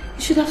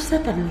 You should have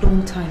said that a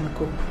long time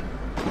ago.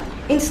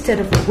 Instead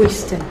of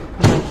wasting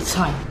my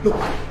time. Look,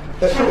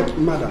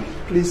 madam,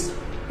 please,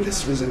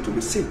 let's reason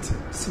together.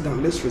 Sit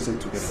down, let's reason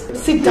together.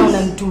 Sit down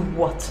and do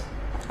what?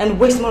 And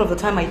waste more of the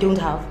time I don't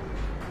have?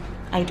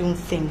 I don't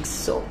think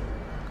so.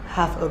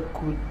 Have a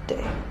good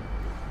day.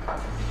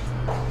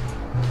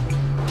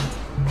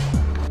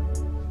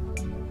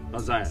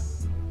 Isaiah,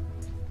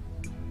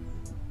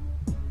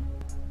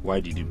 why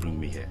did you bring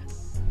me here?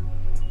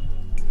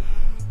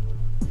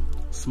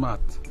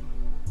 Smart.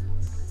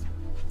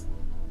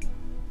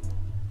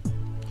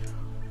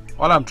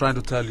 All I'm trying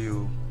to tell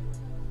you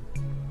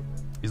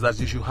is that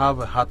you should have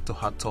a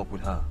heart-to-heart talk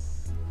with her.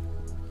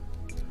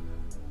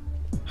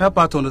 Help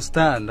her to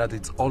understand that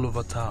it's all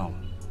over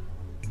town.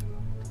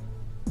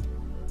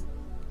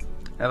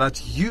 And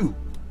that you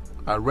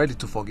are ready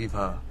to forgive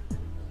her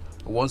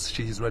once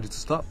she is ready to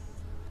stop.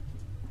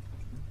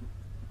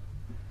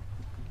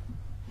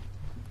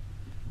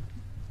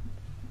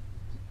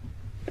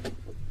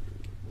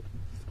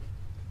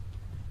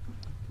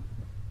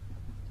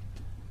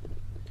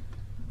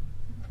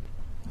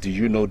 Do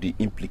you know the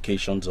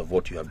implications of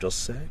what you have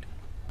just said?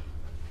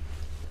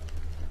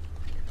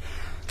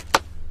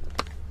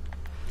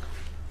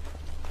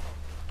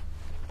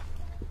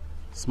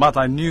 Smart,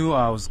 I knew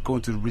I was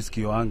going to risk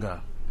your anger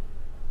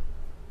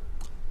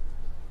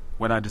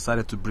when I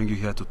decided to bring you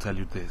here to tell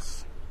you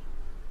this.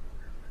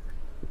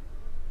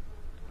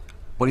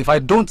 But if I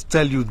don't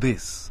tell you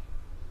this,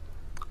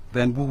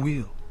 then who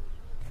will?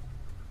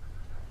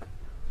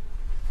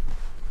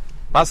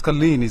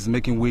 Paschaline is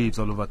making waves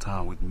all over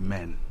town with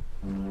men.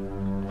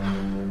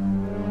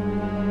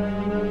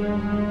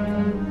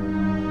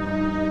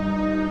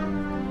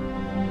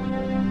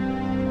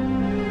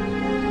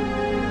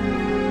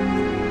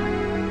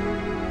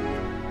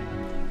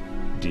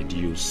 Did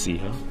you see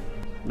her?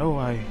 No,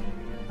 I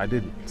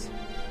didn't.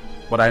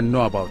 But I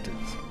know about it.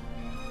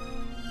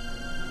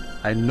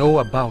 I know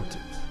about it.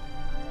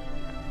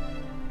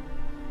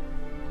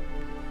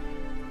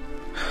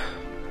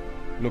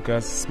 Look,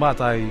 as smart,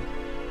 I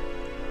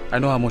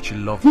know how much you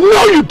love me.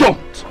 No, you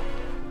don't!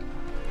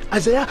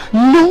 Isaiah,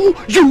 no,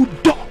 you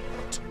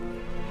don't!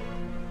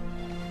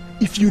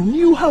 If you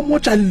knew how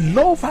much I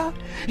love her,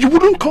 you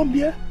wouldn't come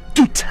here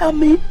to tell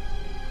me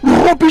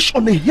rubbish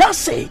on a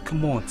hearsay.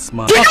 Come on,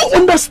 Smart. Do you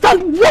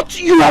understand what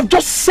you have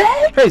just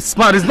said? Hey,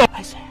 Smart is not...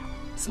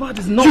 Smart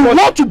is not... You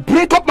want to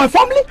break up my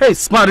family? Hey,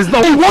 Smart is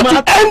not... You want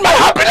to end my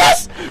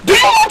happiness? Do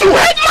you want to end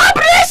my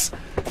happiness?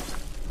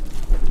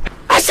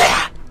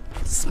 Isaiah!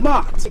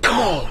 Smart, come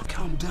on,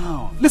 calm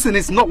down. Listen,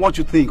 it's not what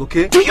you think,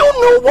 okay? Do you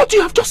know what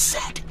you have just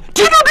said?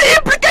 Do you know the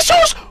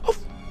implications of...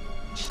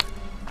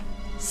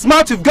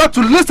 Smart, you've got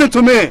to listen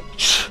to me.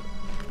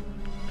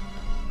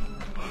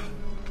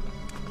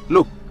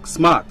 Look,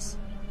 Smart,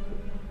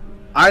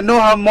 I know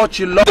how much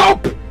you love...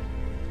 Stop!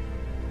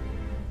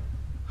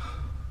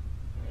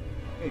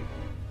 Hey.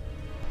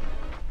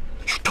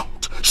 You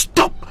don't.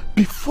 Stop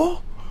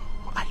before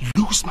I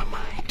lose my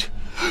mind.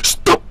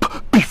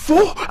 Stop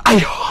before I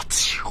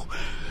hurt you.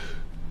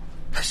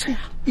 Isaiah.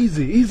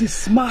 Easy,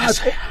 Smart.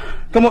 Isaiah.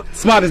 Come on,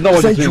 Smart is not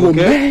what you think, you were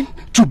okay? meant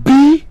to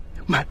be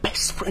my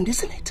best friend,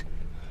 isn't it?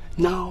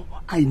 Now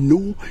I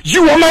know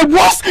you are my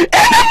worst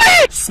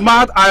enemy!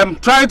 Smart, I am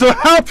trying to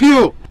help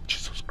you.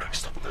 Jesus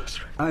Christ of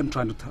Nazareth. I am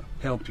trying to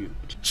help you.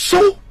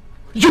 So,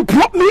 you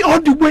brought me all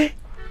the way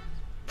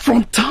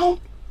from town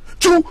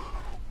to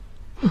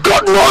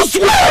God knows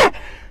where!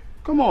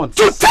 Come on.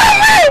 To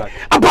tell me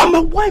about my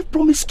wife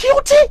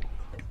promiscuity?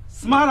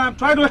 Smart, I'm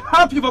trying to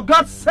help you, for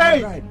God's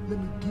sake. Right, let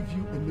me give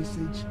you a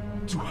message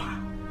to her.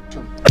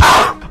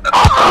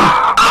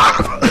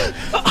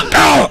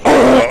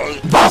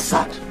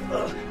 Bastard!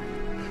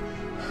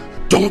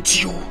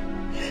 Don't you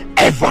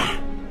ever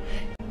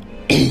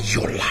in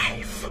your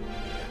life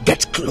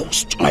get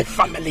close to my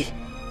family?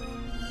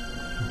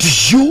 Do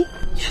you?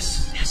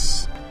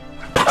 Yes.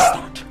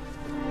 Bastard.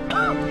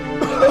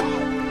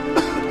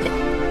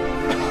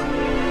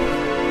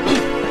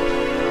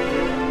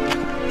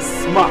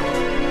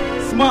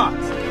 Smart.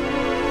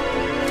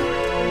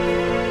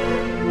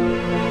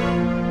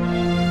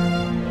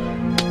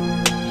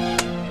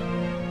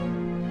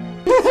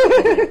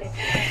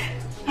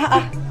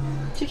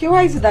 Chiki,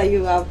 why is it that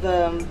you have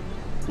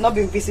not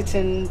been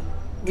visiting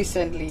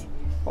recently?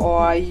 Or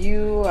are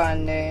you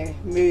and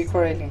Mary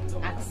quarreling?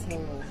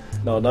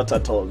 No, not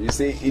at all. You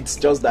see, it's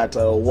just that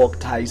work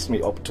ties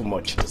me up too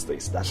much these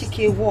days.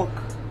 Chiki, work.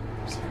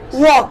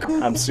 Work!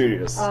 I'm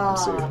serious. I'm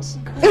serious.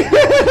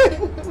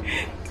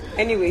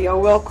 Anyway, you're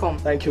welcome.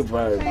 Thank you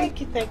very much. Thank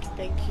you.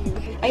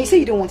 And you say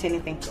you don't want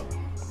anything?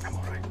 I'm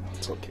alright.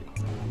 It's okay.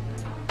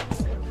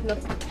 Look,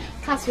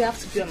 Cass, we have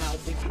to be on our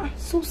way.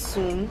 So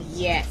soon?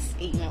 Yes,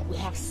 we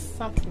have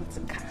something to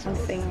catch.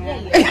 Something.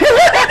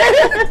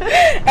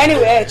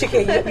 Anyway,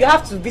 Chiki, you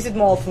have to visit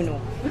more often.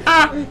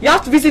 You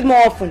have to visit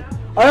more often.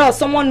 Or else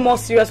someone more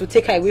serious will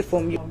take her away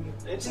from you.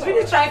 She's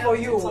really trying for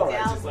you.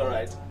 It's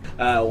alright.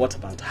 What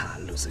about her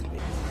losing me?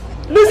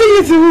 Losing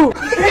you to who?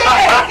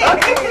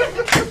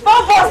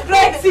 Purpose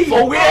plenty.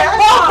 For where?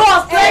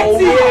 Purpose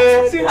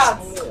plenty. Sweetheart,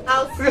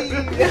 I'll see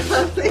you.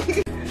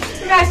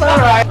 You guys are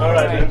alright.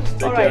 Alright,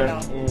 take Alright care. now.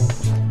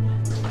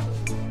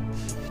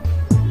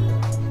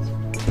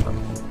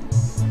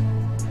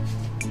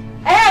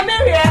 Hey,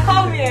 Mary,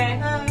 come here.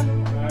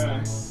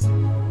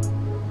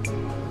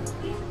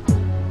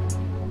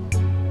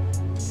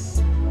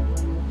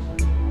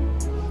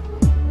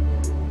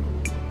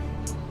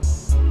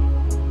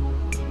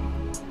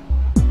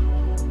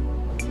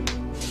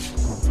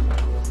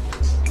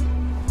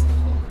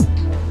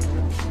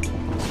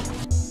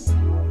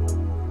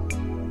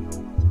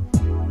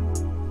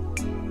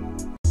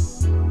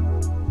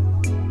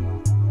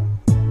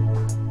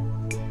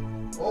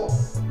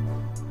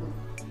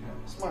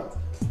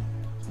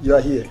 You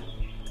are here.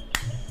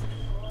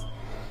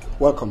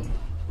 Welcome.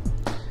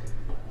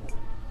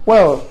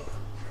 Well,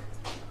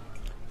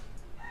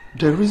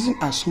 the reason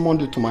I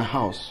summoned you to my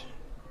house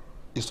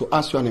is to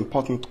ask you an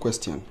important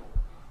question.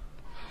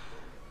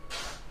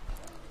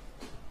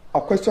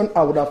 A question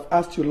I would have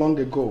asked you long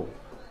ago,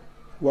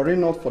 were it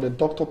not for the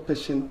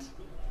doctor-patient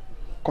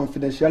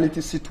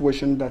confidentiality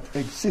situation that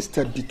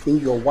existed between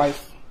your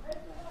wife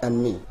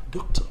and me.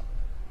 Doctor,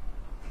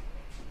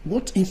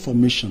 what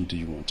information do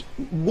you want?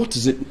 What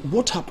is it?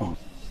 What happened?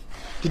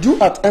 Did you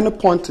at any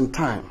point in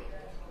time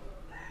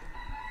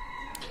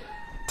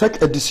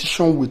take a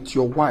decision with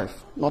your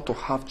wife not to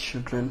have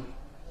children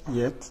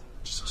yet?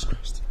 Jesus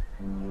Christ.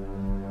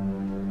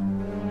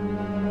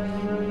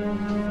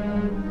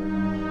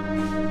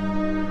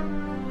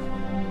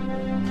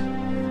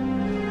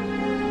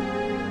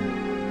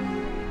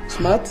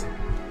 Smart?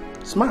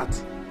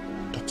 Smart?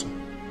 Doctor.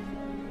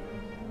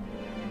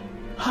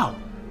 How?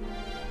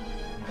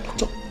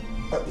 Doctor.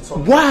 It's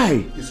okay.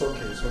 Why? It's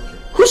okay, it's okay.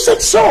 Who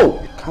said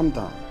so? Calm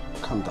down,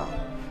 calm down.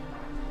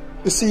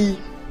 You see,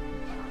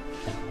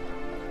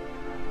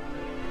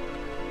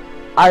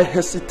 I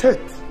hesitate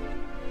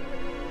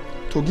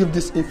to give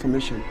this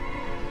information.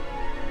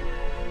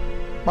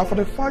 But for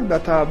the fact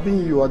that I have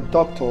been your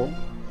doctor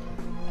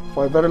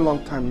for a very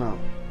long time now,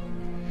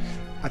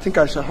 I think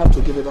I shall have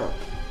to give it up.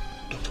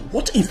 Doctor,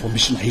 what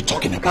information are you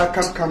talking about?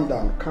 Calm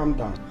down.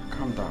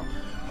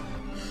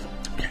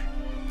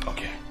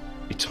 Okay,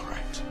 it's all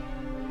right.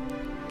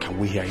 Can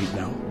we hear it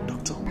now,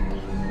 doctor?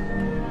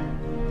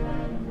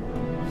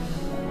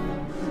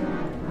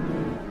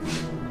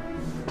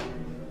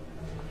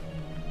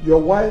 Your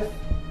wife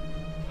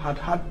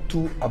had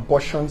 2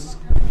 abortions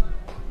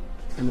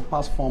in the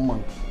past 4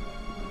 months.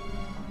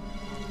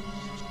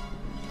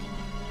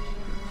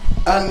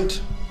 And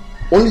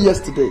only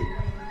yesterday,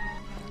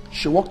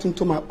 she walked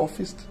into my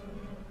office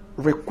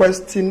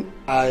requesting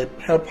I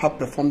help her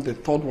perform the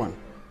 3rd one.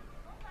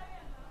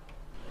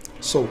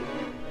 So,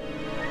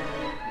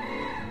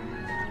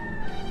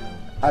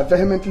 I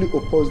vehemently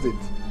opposed it.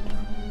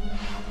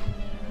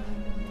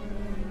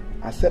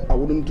 I said I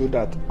wouldn't do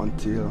that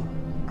until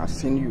I've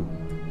seen you.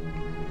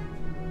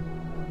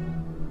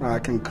 Now I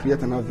can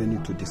create an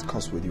avenue to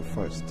discuss with you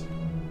first.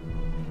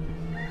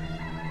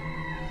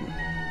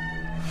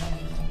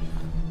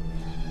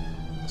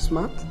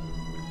 Smart?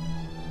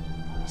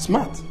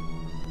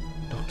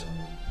 Doctor,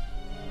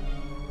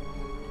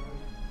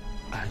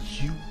 are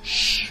you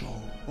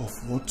sure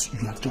of what you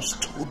have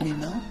just told me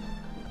now?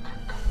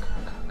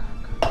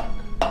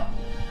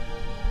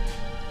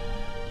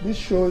 This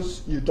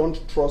shows you don't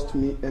trust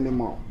me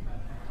anymore.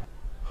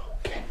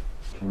 Okay.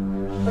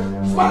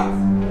 Smart!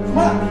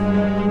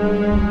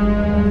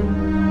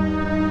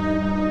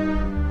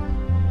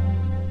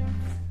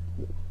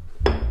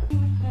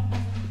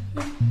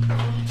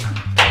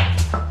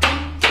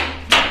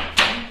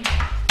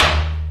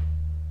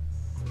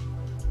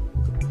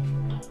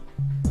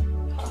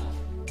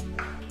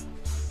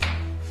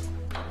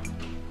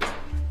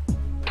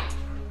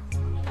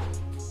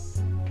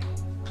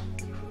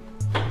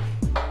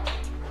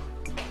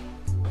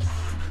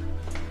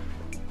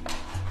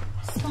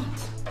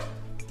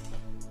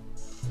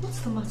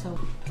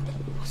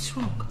 What's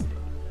wrong?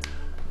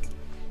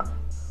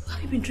 Why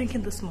have you been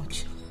drinking this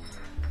much?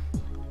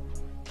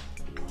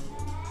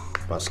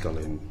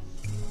 Paschaline,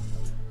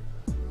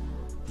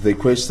 the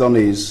question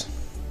is,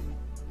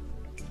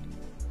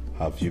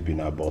 have you been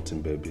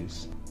aborting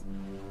babies?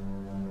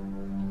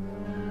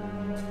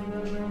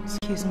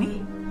 Excuse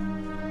me?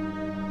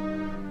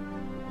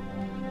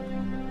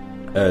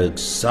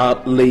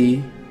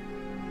 Exactly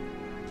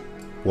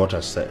what I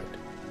said.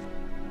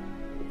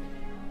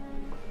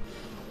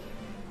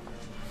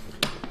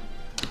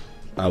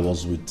 I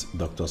was with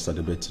Dr.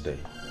 Sadebe today.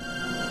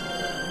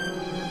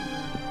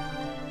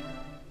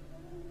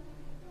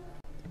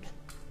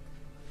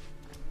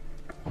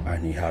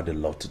 And he had a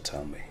lot to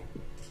tell me.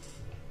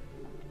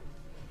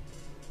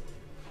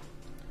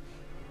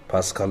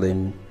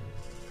 Paschaline,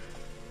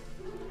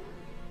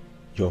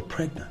 you're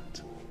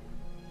pregnant.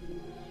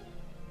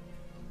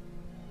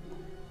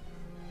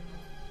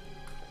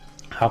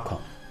 How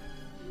come?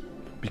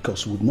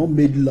 Because we've not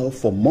made love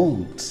for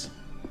months.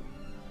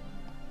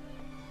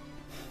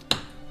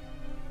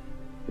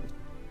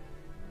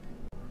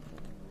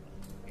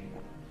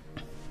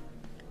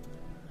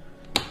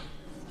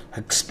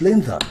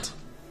 Explain that.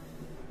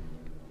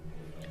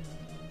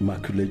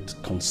 Immaculate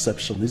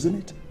conception, isn't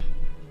it?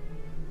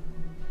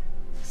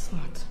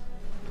 Smart.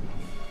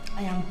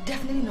 I am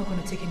definitely not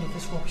going to take any of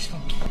this rubbish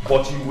from you.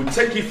 But you will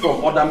take it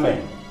from other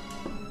men.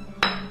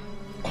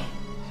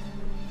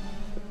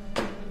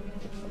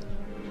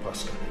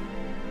 Pascal,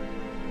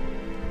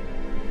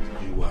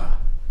 you are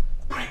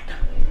pregnant.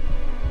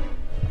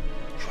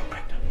 You are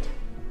pregnant.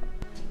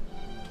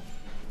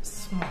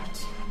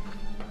 Smart.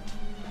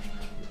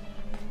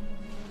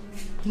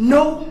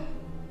 No,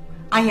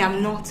 I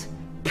am not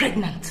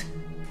pregnant.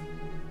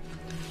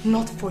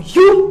 Not for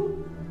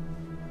you,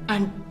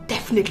 and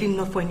definitely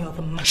not for any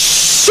other man.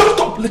 Shut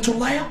up, little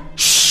liar!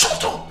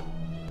 Shut up!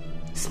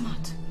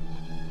 Smart.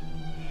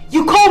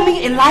 You call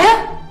me a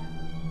liar?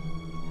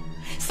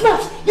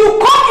 Smart, you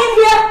come in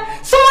here,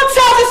 someone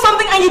tells you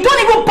something and you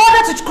don't even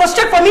bother to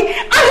cross-check for me,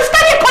 and you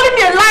started calling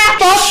me a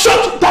liar?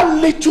 Shut that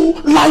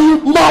little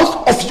lying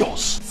mouth of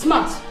yours!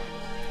 Smart,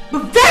 be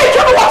very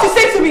careful what you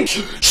say to me!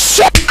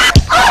 Shut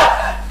up!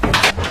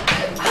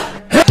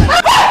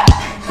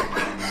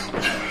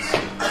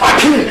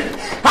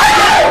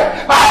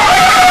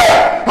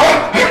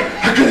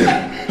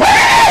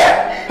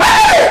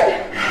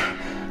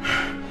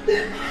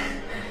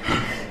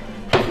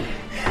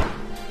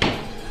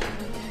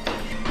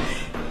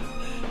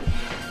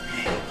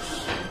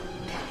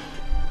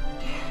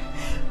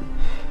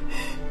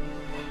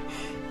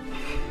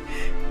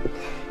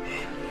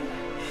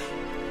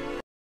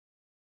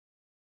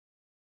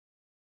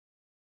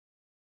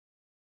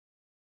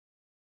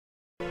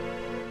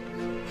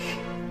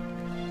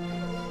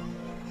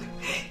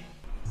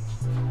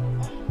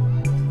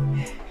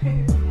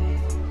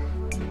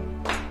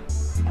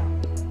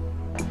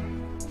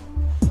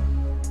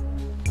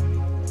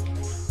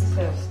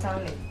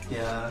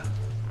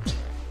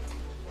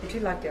 Did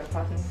you like the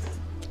apartment?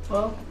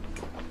 Well,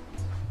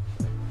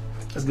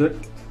 That's good.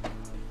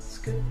 It's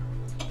good.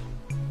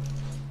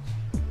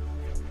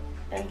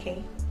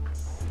 Okay.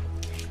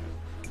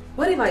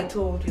 What if I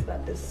told you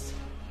that this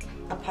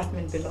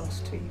apartment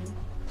belongs to you?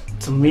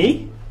 To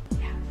me?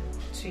 Yeah,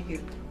 to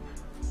you.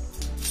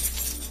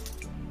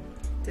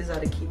 These are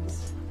the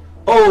keys.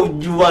 Oh,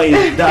 you are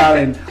a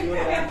darling.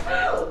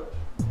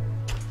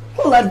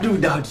 What will I do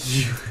without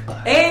you?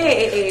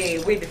 Hey,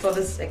 wait before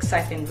this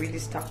excitement really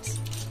starts.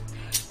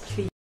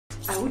 Please,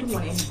 I wouldn't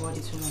want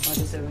anybody to know about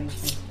this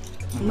arrangement.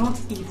 Not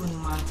even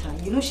Martha.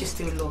 You know she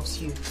still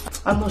loves you.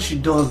 I know she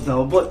does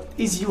now, but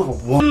is you a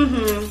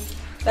woman?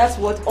 That's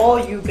what all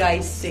you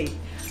guys say.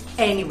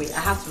 Anyway, I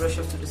have to rush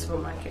off to the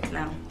supermarket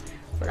now.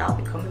 But I'll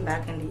be coming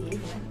back in the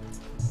evening.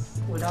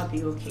 Would that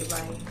be okay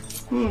by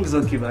you? It's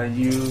okay by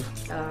you.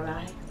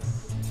 Alright.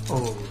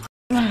 Oh.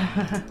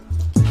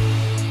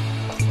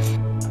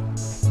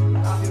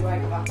 I'll be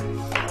right back.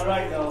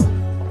 Alright now.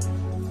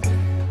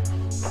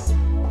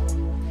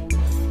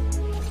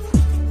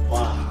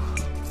 Wow.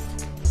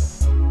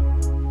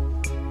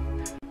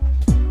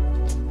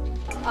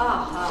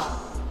 Aha,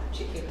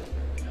 chicken.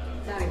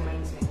 That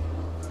reminds me.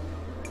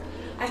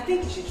 I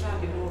think you should try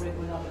and be more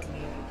regular with me.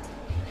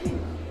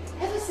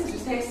 Ever since we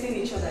started seeing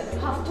each other, you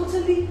have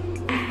totally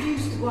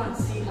refused to go and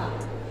see her.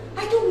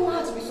 I don't want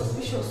her to be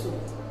suspicious. So.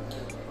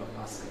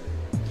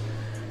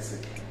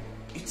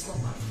 It's not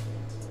my fault.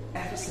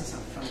 Ever since I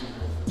found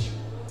you,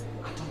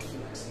 I don't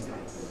feel like seeing her.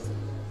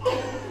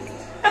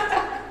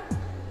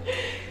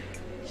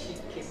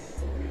 Chicken.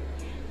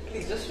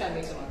 Please just try and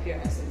make some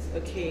appearances,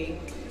 okay?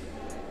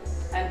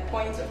 And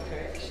point of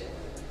correction.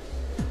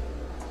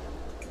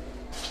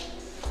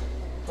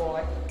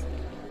 Boy,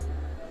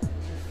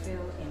 you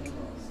fail in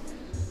yours.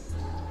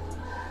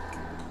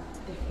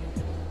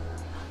 Definitely.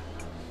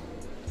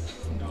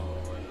 No.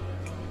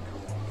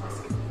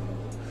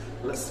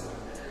 Listen,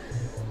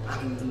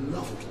 I'm in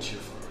love with you.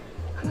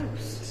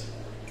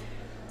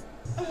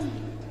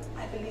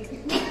 I believe you.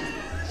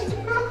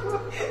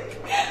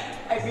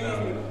 I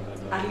believe you.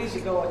 At least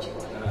you go watch it.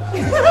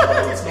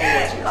 Let's go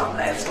watch it.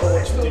 Let's go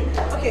watch it.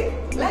 Okay,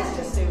 let's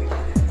just say we can.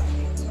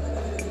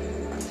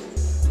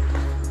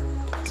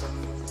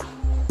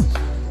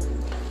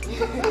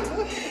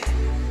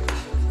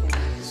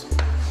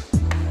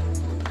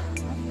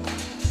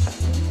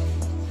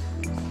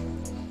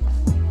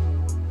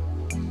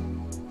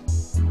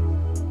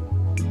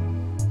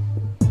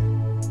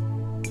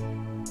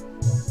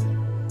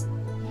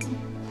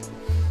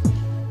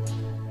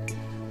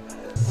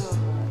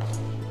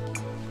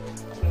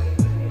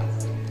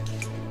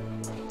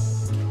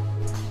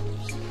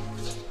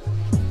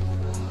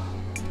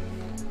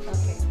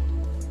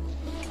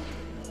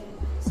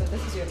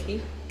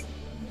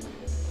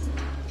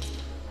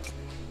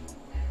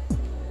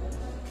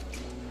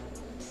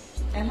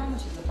 And how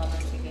much is the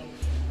balance again?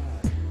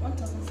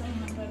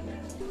 1,700.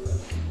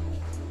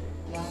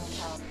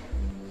 1,000.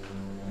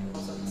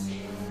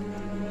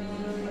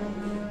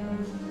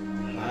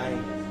 Hi.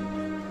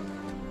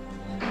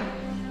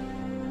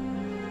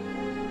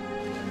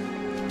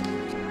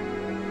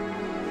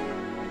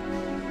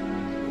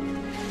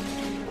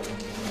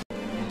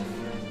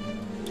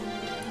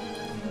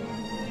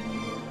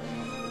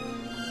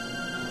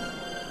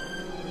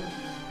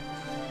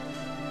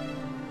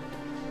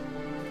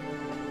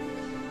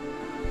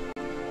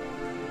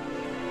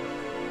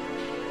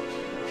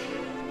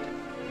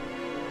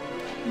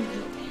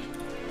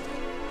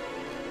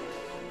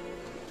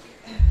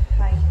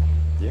 Hi.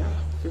 Yeah,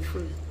 feel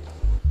free.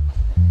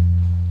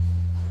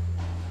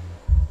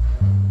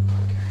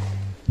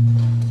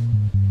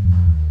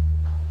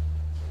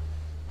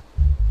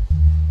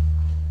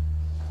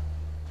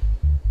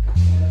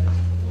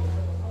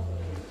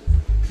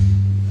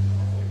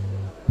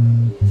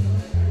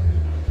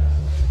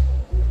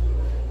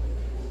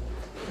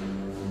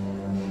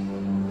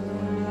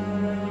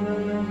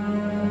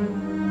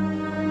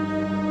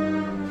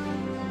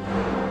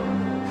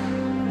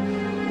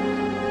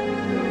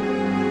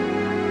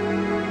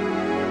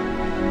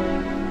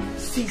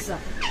 Caesar,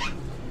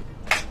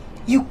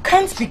 you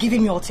can't be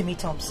giving me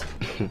ultimatums.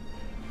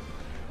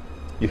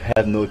 You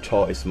have no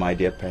choice, my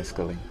dear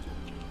Paschaline.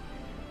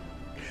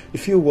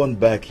 If you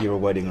want back your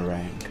wedding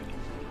ring,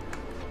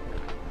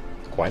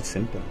 quite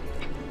simple.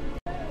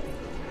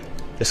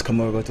 Just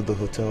come over to the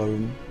hotel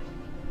room,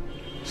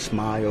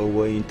 smile your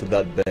way into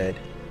that bed,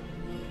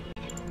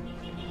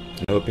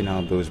 and open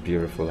out those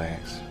beautiful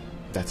legs.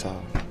 That's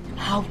all.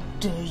 How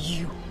dare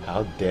you?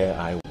 How dare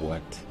I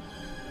what?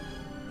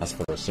 That's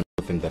for a simple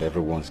thing that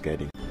everyone's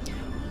getting.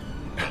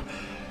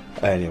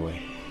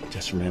 Anyway,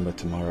 just remember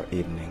tomorrow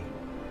evening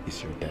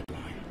is your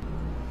deadline.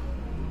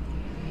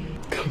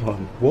 Come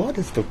on, what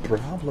is the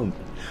problem?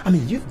 I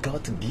mean, you've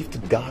got to give to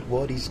God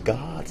what is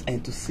God's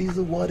and to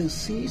Caesar what is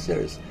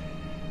Caesar's.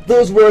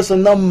 Those words are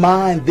not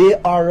mine, they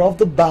are of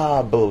the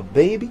Bible,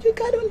 baby. You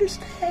gotta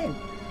understand.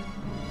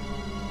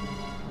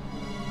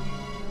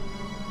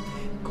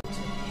 Go to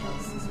hell,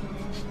 Caesar,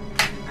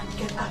 and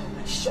get out of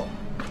my shop.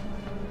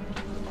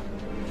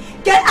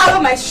 Get out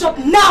of my shop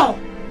now!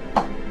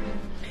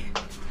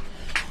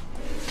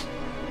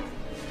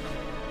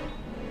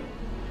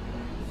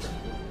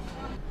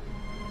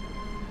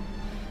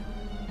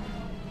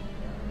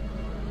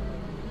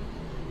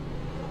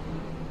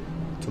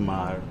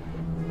 marry.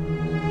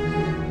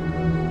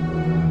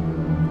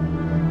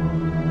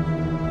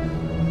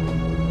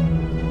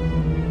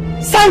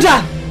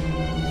 Sandra!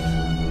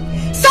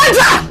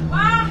 Sandra!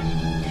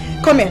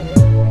 Come here.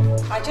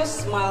 I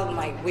just smiled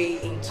my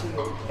way into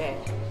your bed.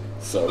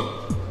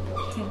 So?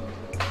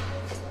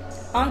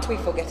 Aren't we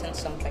forgetting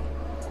something?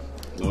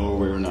 No,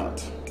 we're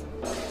not.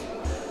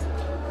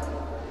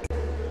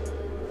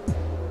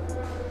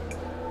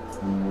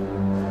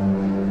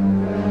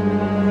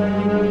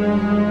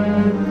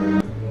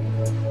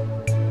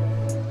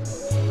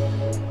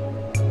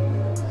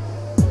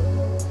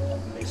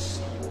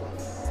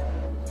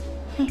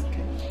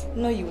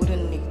 No, you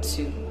wouldn't need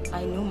to.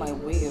 I know my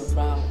way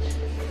around.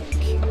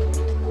 Thank you.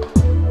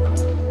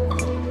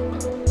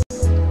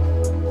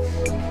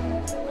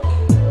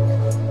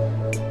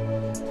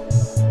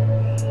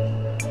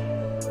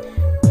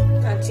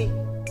 Auntie,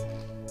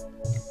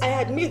 I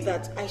admit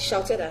that I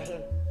shouted at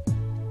him.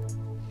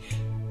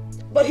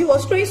 But he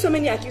was throwing so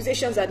many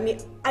accusations at me,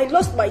 I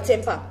lost my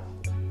temper.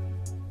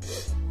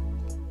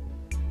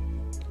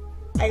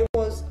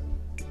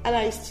 And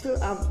I still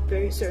am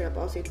very sorry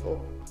about it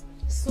all.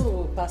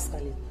 So,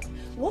 Paschaline,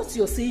 what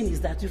you're saying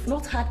is that you've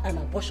not had an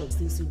abortion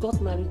since you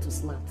got married to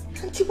Smart.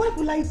 Auntie, why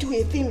will I do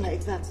a thing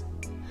like that?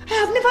 I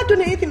have never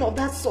done anything of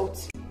that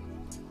sort.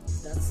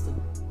 That's so.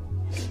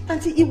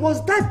 Auntie, it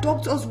was that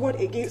doctor's word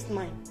against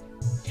mine.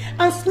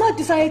 And Smart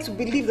decided to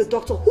believe the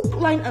doctor, hook,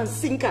 line and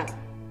sinker,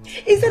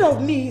 instead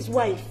of me, his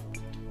wife.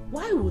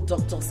 Why would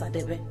Dr.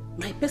 Sadebe,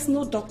 my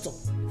personal doctor,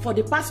 for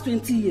the past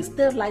 20 years,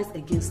 tell lies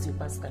against you,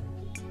 Paschaline?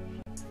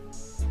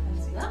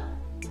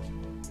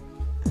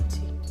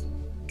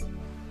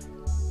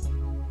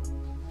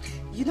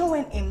 You know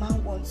when a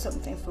man wants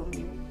something from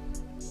you,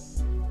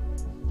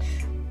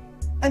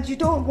 and you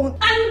don't want...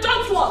 And you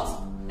don't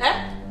what?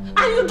 Eh?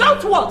 And you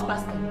don't what,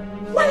 Pastor?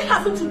 Why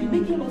haven't you been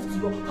making love to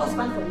your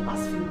husband for the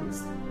past few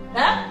months?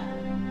 Eh?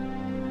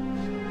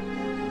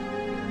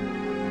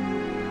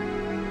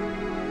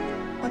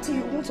 Until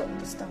you won't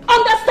understand.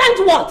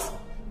 Understand what?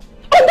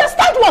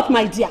 Understand what,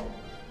 my dear?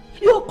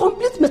 Your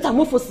complete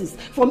metamorphosis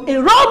from a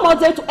role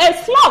model to a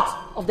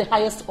slut of the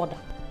highest order.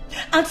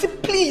 Auntie,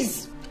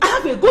 please. I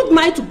have a good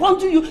mind to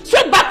bundle you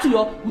straight back to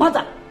your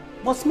mother.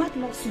 But Smart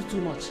loves you too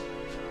much.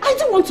 I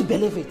don't want to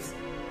believe it.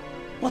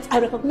 But I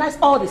recognize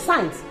all the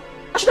signs.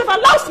 I should have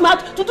allowed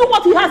Smart to do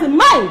what he has in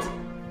mind.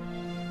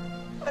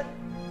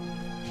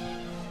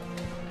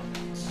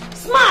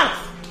 Smart!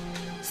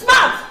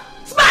 Smart!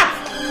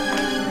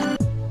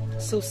 Smart!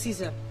 So,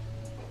 Caesar,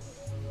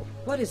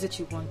 what is it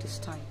you want this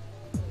time?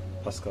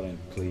 Paschaline,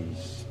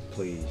 please,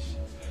 please.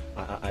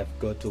 I've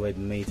got to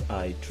admit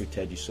I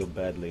treated you so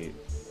badly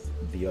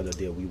the other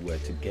day we were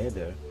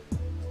together.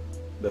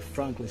 But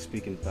frankly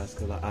speaking,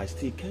 Pascal, I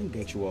still can't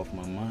get you off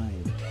my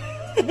mind.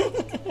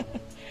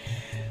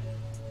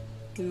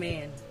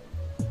 Man,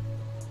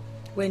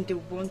 when they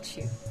want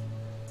you,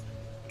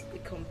 they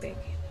come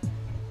begging.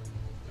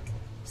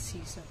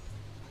 Caesar,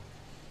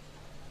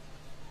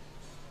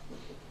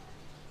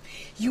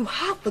 you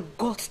have the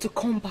guts to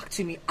come back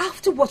to me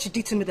after what you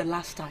did to me the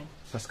last time.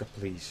 Pascal,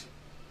 please.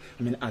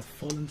 I mean, I've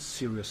fallen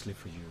seriously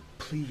for you.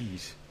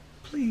 Please,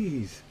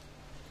 please.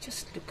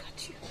 Just look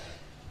at you.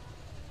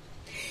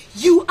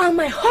 You are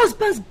my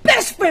husband's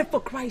best friend,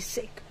 for Christ's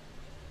sake.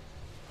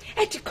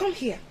 And you come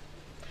here,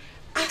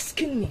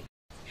 asking me,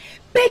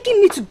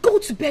 begging me to go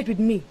to bed with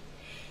me.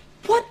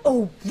 What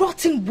a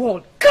rotten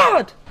world.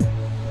 God!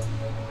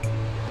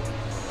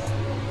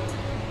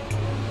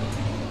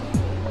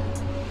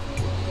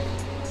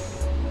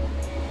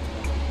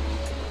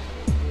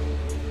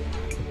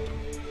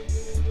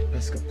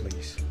 Pascal,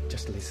 please,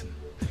 just listen.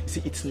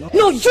 See, it's not...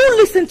 No, you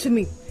listen to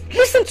me.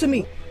 Listen to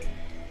me.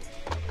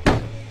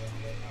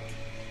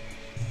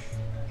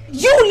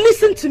 You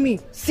listen to me,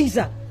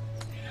 Caesar.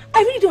 I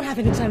really don't have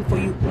any time for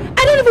you.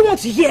 I don't even want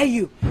to hear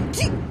you.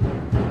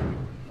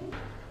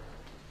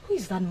 Who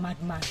is that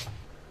madman?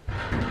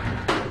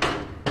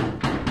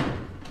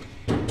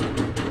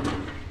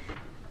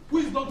 Who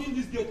is knocking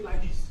this gate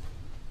like this?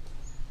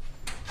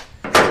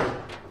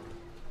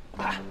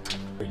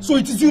 So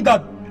it is you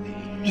that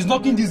is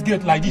knocking this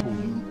gate like this?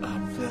 You are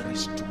very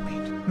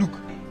stupid. Look,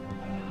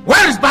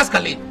 where is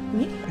Paschaline?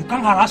 You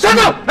can't harass me. Shut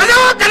up!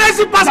 Can I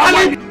see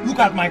Paschaline? Look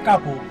at my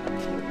cap.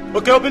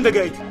 Okay, open the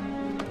gate.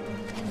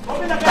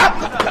 Open the gate.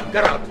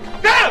 Get out.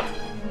 Get out!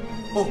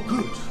 Oh,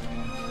 good.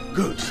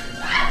 Good.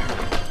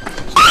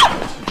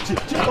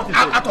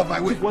 Out of my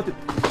way.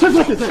 Just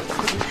what is it?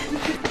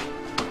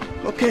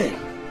 Okay.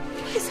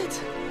 What is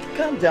it?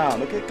 Calm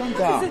down, okay? Calm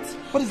down. What is it?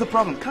 What is the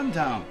problem? Calm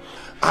down.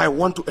 I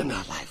want to end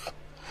her life.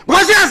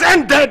 Because she has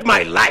ended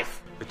my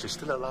life. But you're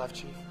still alive,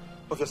 Chief.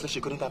 Obviously,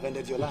 she couldn't have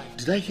ended your life.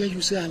 Did I hear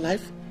you say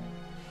alive?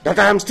 That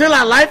I am still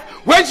alive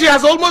when she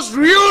has almost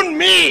ruined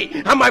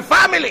me and my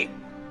family.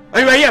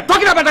 And you are here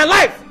talking about her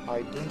life.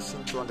 I don't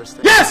seem to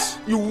understand. Yes,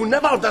 you will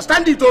never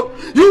understand it. Oh.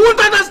 You won't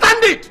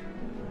understand it.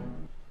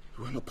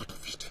 You are not part of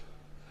it.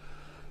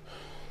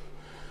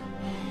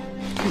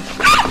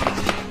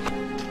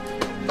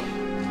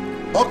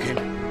 Okay.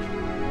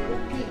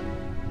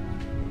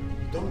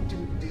 Don't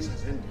think this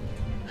has ended.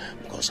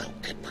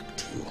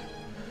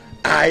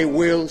 I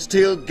will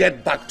still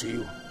get back to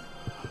you.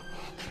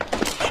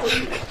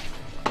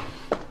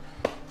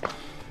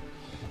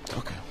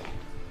 Okay.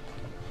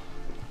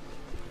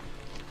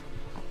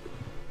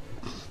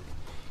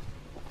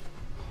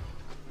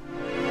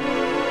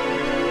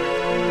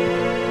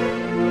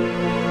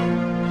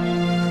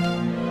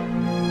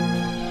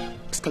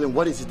 Pascaline,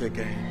 what is it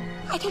again?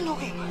 I don't know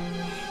him.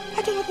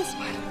 I don't know this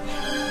man.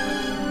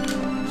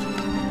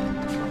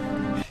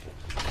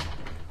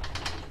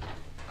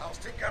 I'll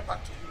still get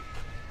back to you.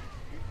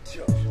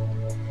 Idiot.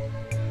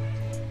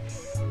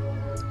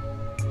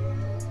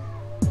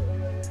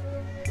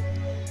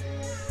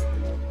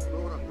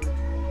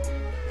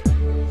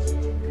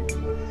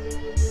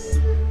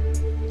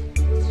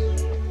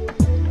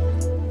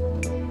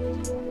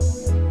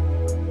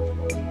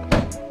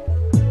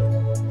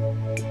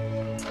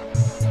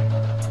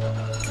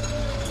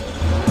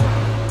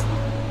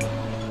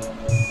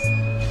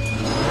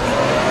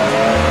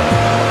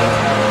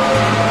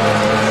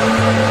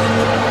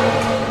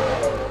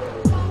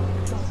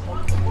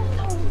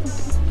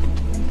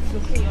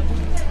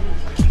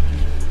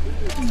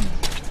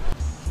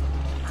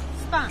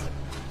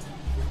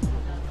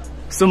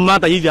 So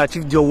matter if you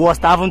achieved your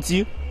worst, haven't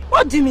you?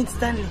 What do you mean,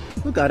 Stanley?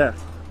 Look at her.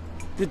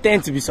 You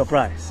tend to be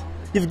surprised.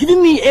 You've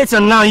given me 8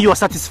 and now you are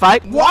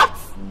satisfied? What?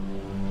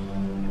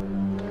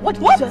 What?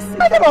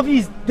 Neither of you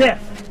is deaf.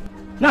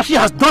 Now she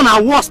has done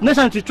her worst. Next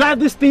time to try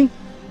this thing,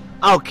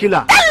 I'll kill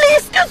her. Stanley,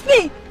 excuse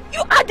me!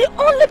 You are the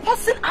only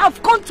person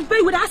I've gone to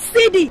bed with her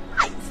Sadie.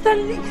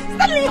 Stanley,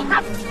 you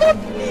have failed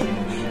me.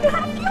 You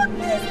have failed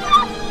me,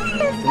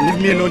 Stanley.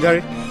 Leave me alone,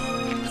 Jerry.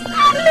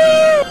 Stanley!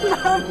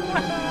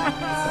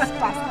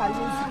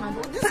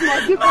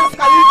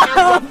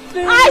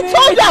 I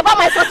told you about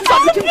my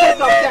suspicion between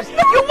both of them.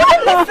 You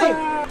won't listen.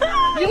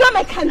 You know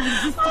I can't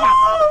resist her. Oh,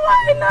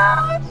 why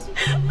not?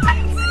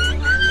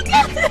 Mama,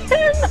 I've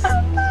finished,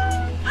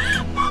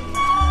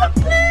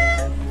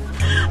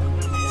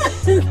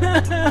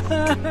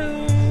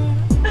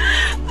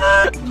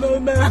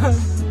 Mama.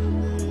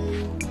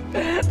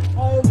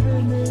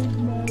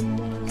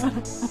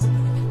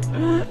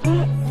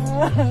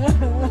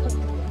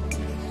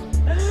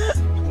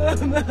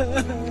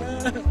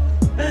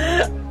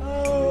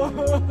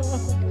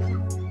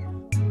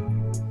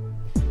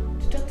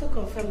 The doctor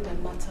confirmed that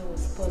matter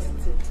was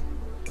positive.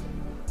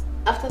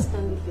 After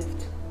Stanley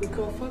left, we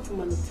confirmed from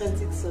an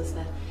authentic source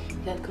that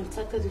he had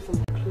contacted you from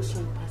the close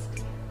friend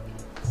Paschaline.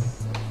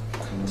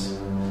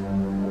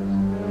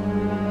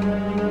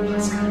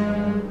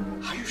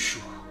 Are you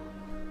sure?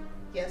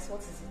 Yes,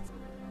 what is it?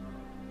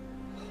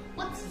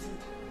 What is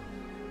it?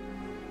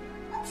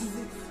 What is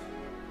it?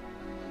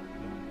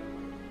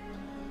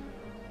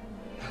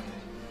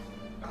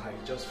 I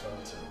just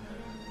felt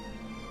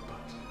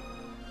but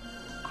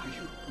are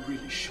you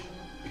really sure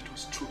it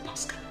was true,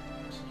 Pascal?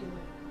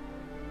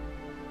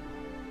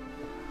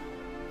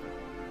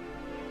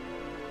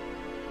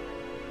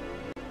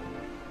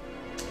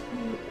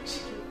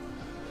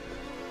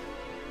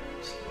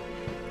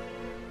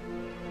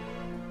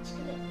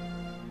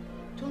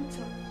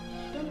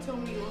 Don't tell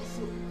me you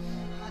also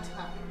had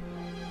her.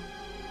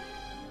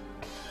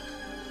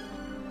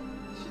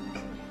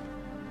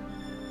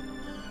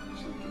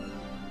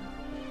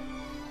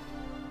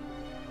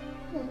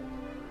 Oh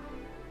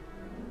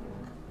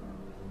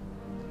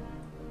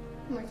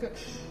my God.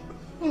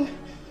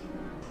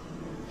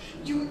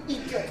 You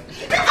idiot.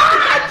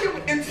 I kill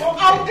you insult.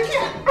 I'll kill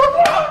you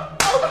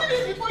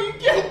before you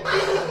kill me.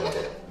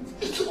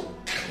 It's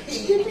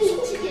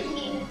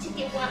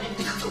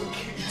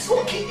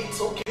okay.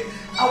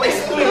 I'll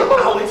explain.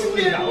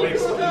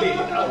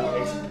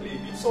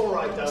 It's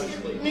alright, I'll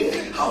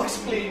explain. I'll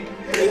explain.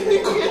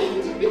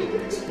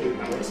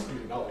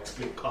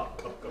 Come.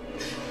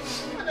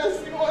 What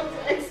does he want to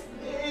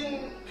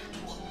explain?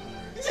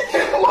 It's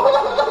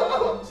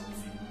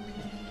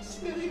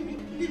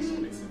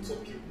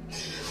okay.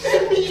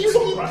 You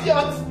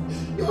idiot!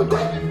 You will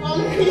die before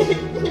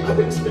me. I'll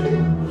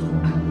explain.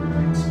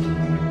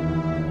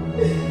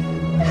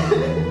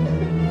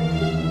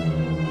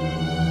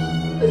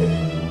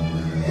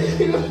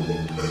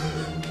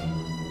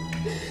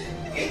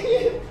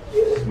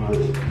 Smart.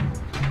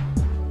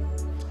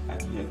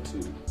 I'm here to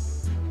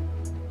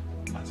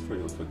ask for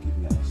your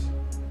forgiveness.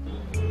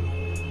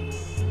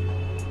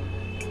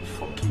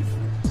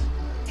 Forgiveness.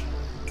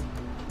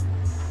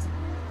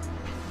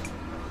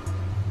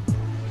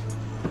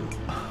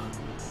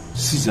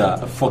 Caesar,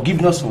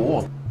 forgiveness for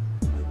what?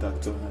 The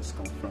doctor has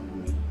confirmed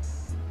me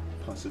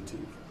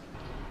positive.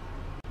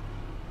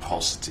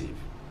 Positive?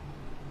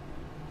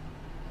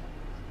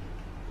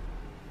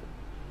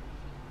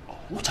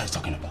 What are you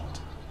talking about?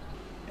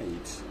 8.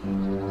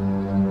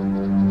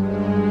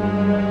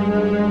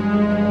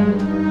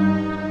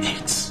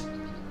 8?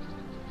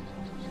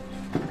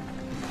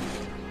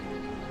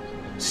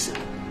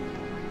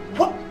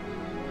 What?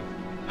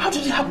 How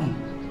did it happen?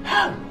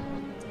 How?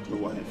 Your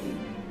wife,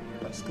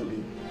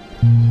 Paschaline.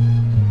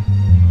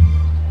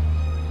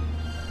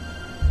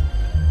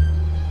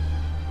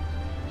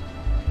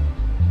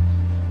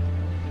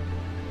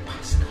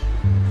 Paschaline.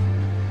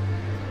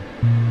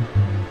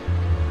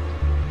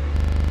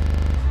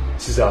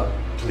 Caesar,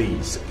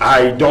 please,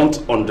 I don't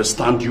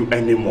understand you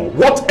anymore.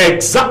 What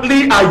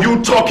exactly are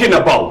you talking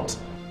about?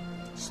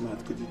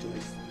 Smart, could you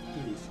just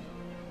please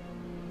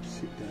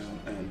sit down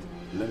and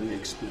let me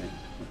explain,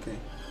 okay?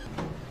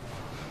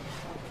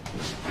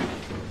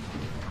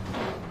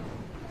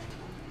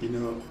 You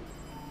know,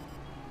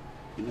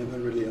 you never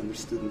really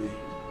understood me.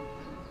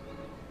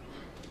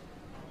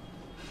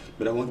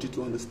 But I want you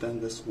to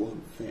understand this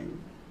one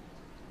thing.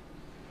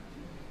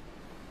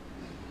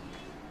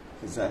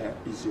 Isaiah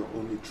is your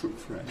only true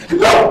friend.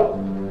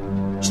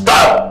 No!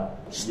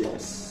 Stop!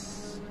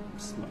 Yes,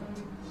 Smart,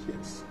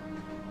 yes.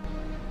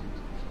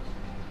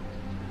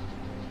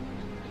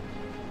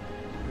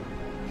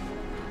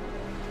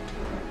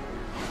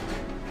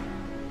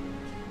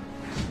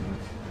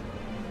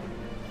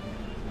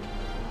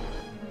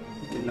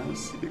 You can now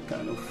see the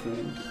kind of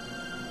friend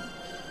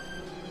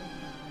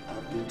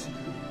I've been to you.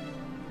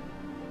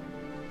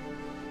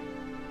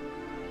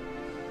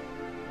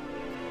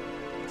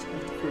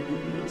 Forgive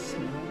me,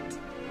 Smart.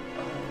 I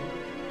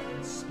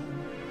am sorry.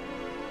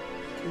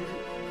 Okay?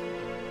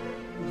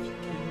 If you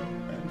can,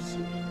 I'm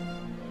sorry.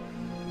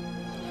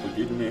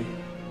 Forgive me.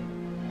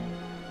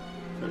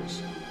 Very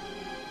sorry.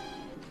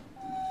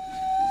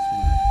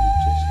 Smart, you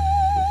just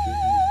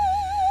forgive me.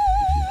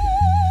 If you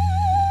can.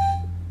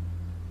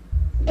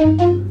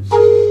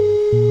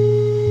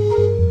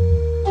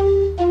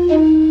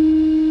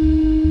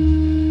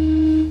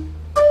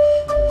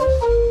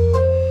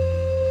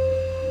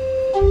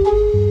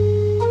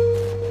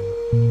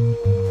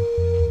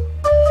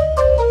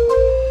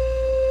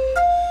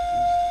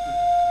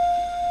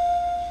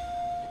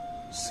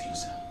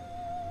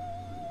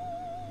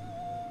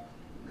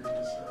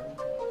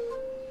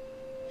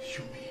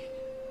 You mean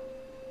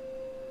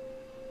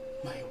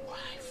my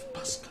wife,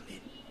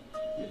 Paschaline?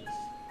 Yes.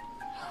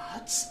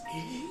 Heart's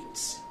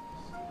AIDS?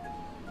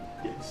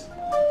 Yes.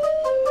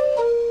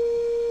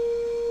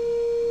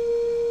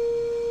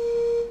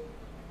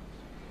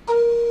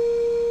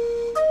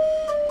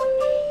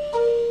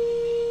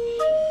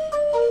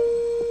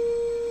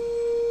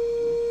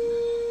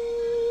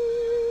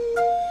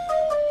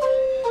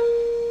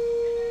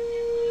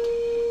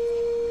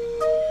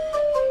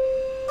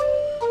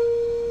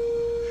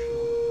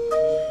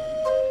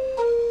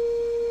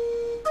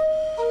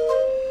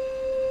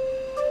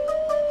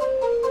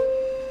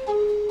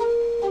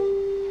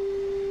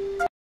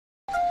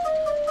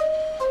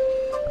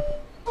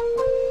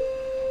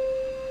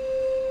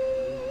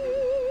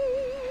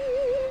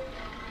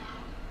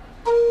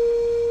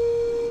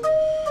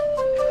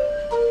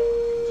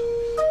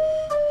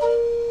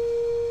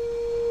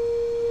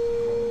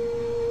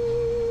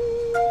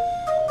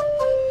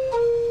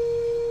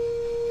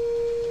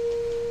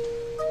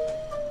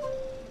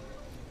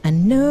 I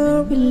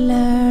know we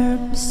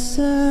love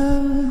so.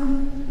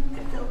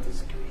 I felt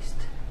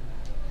disgraced.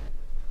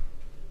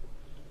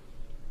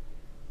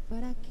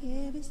 But I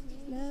gave his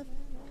love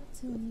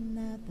to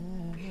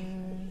another.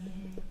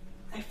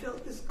 I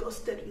felt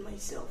disgusted with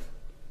myself.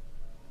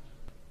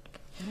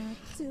 And I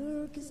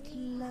took his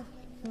love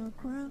for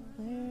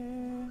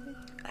granted.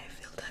 I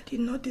felt I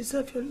did not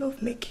deserve your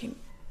love making.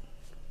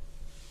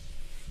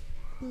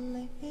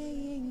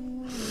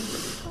 Playing with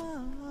his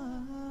heart.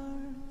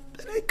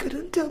 But I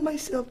couldn't tell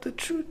myself the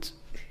truth.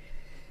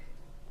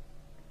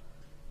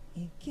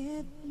 He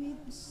gave me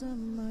so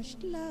much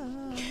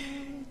love.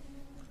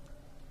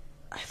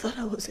 I thought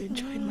I was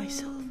enjoying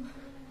myself.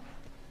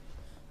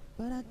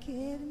 But I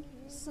gave him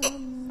so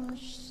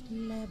much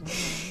love.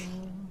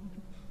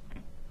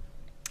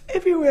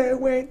 Everywhere I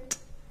went,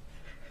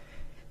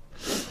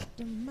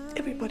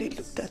 everybody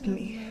looked at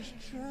me.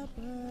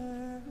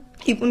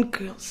 Even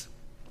girls.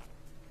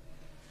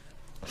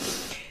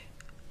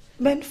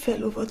 Men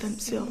fell over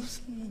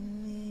themselves,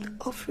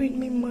 offering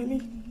me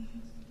money,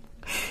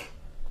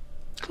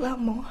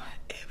 glamour,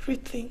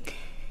 everything.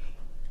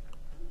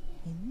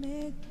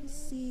 It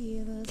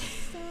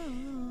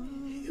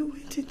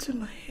went into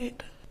my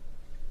head.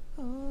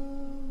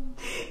 Oh,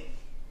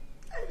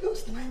 I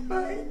lost my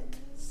mind.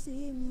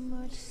 See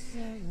much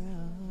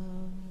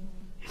sorrow.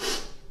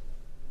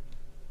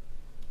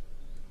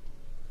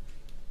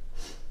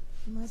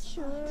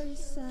 Mature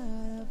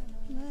side of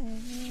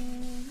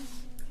life.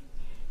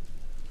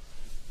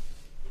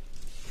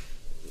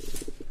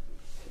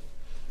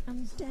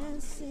 I'm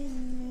dancing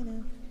in a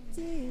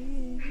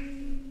daze.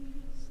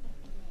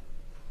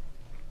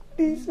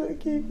 Please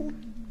forgive me.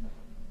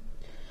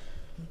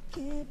 You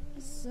can't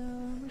be so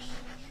much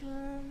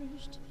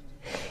trust.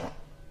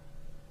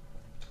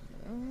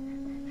 But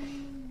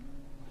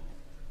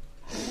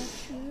I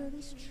feel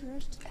this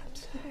trust.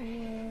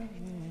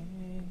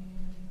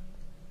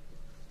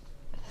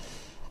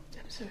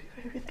 I'm sorry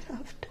for everything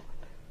I've done.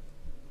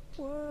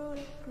 World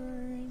of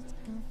great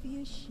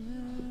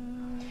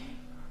confusion.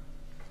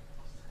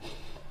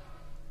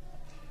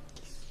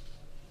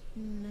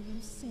 And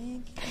I'm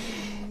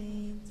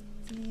sinking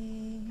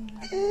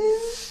into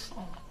this.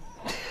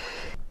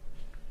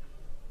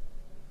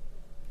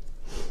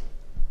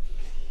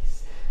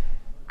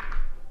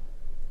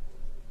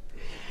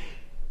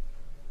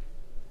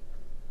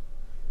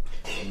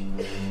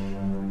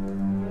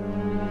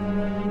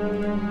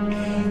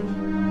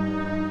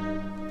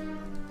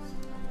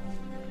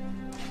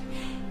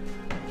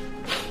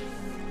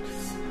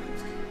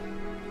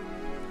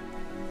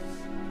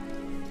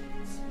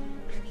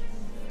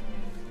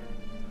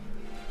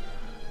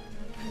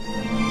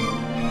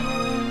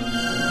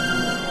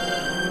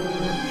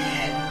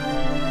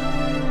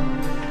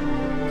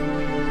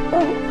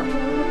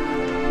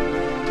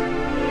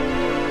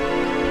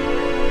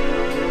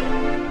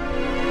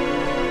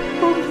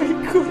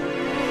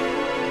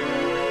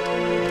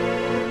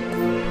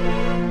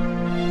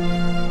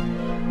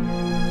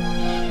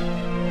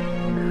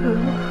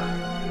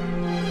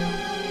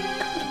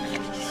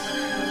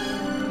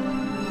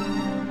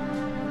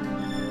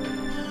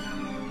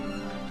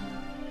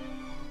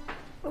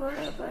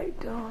 have I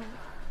done?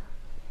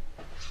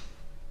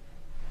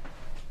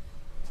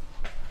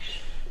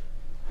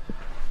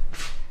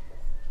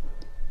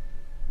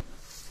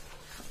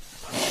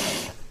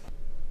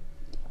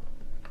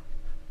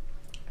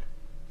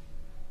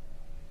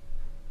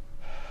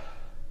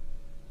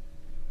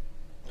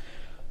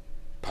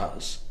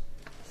 Pause.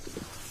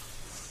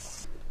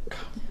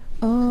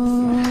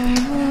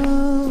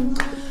 Oh,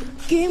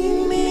 give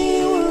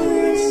me one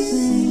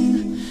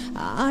reason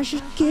I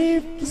should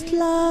give this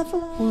love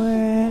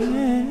away.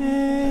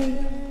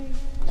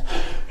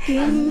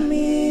 Give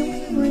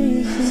me one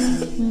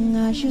reason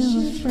I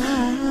should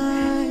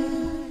try.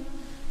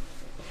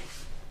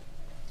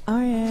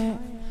 Oh yeah.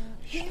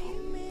 You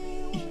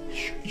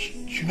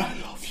know I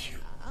love you.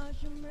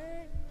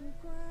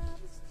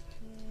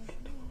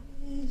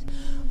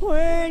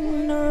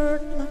 When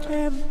earth like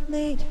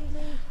heavenly,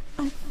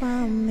 I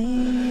found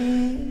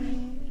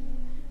me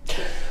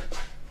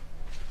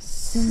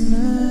so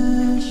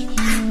much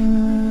more.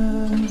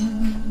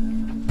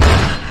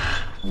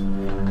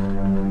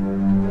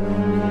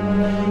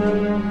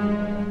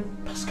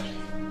 Paschaline.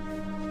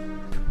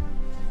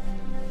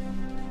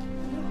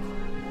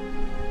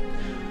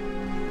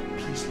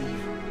 Please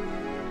leave.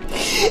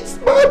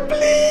 Smart,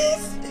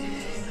 please.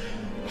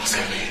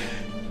 Paschaline.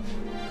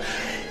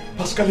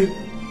 Paschaline.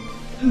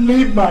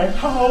 Leave my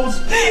house.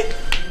 It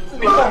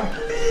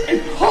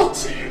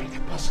hurts you.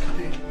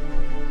 Paschaline,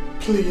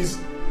 please.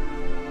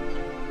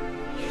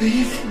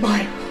 Leave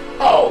my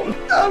house.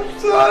 I'm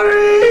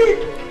sorry.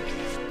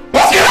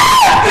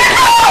 Paschaline! Leave my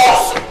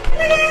house!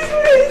 Please,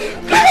 please.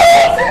 Get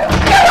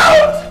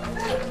out!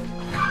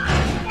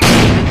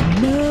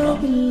 No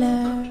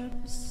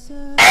love, so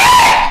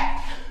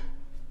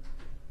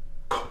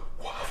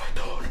What have I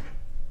done?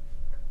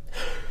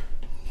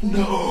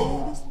 No.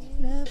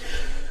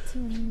 to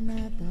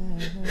another.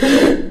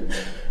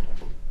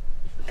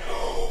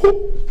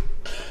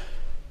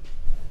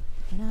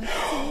 And I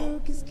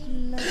took his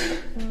love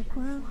for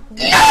granted.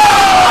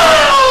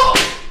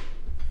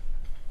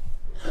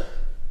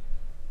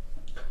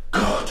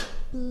 God.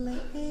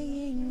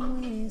 Playing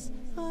with his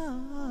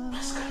heart.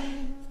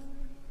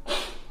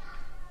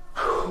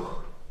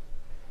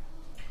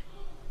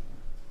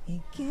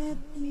 He gave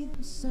me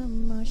so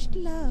much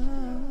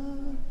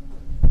love.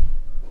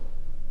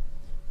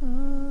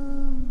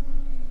 Oh,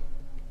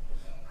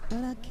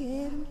 but I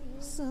gave him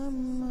so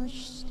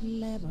much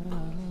labor.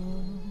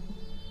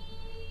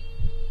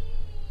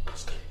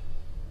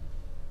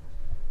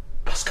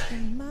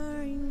 Paschaline. My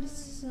mind is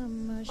so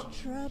much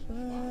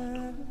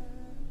trouble.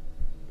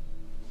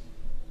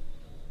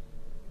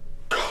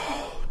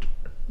 God.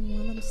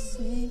 While I'm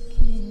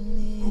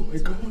sinking. Oh my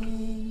God.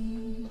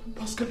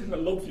 Paschaline, I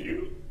love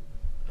you.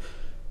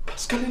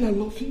 Paschaline, I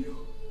love you.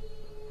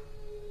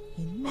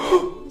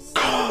 Oh,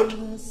 God.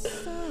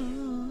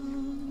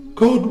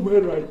 God,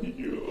 where are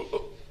you?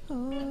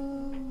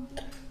 Oh,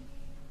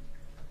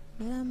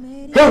 but I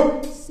made Oh.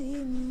 it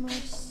seem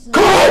much so.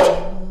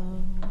 God!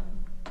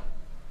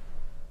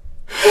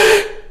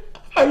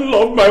 I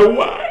love my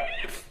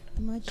wife.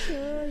 My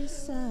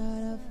choice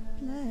out of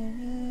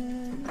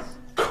place.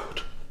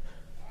 God.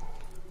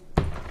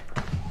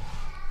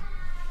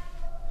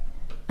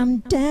 I'm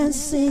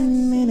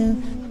dancing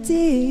melodies.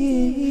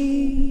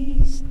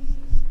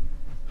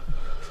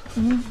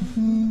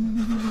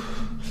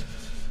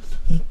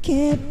 It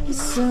can't be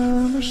so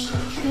much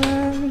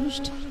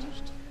trust.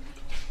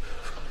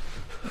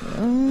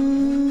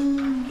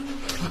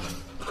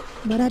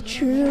 But I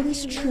truly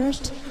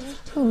trust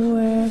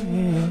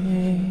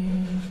away.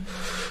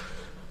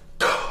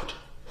 God.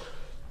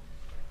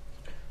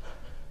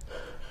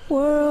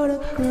 World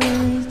of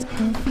great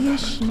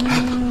confusion.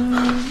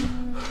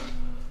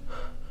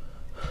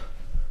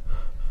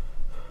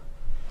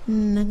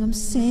 Now I'm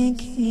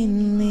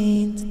sinking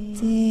into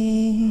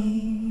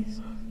tears.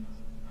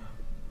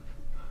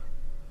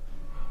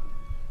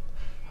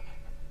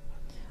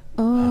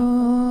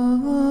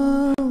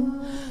 Oh,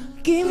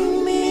 give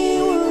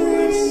me one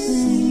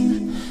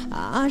reason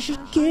I should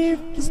give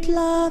this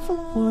love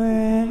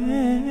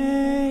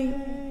away.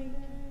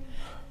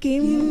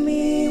 Give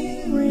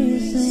me one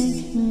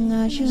reason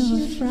I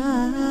should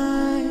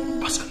try.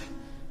 Paschaline.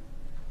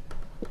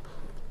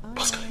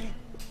 Paschaline.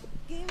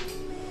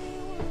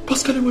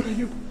 Paschaline, where are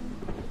you?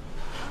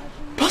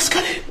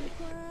 Paschaline.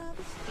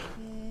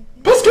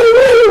 Paschaline,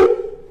 where are you?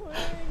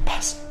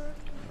 Pass,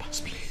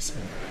 please.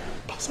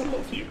 Pass, I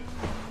love you.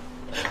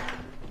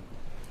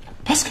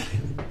 Paschaline.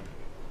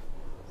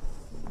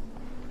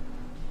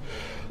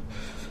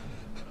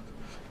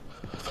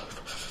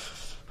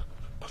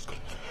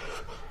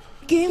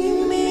 Give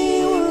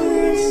me one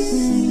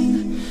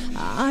reason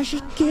I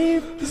should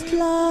give this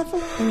love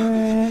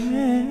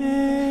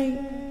away.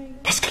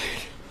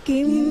 Paschaline.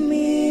 Give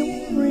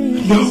me one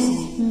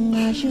reason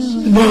I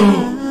should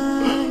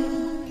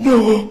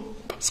No,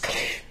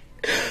 Paschaline.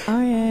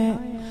 Oh yeah.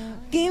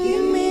 Give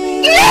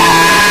me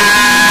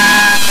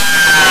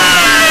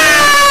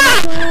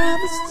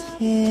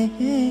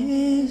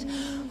tears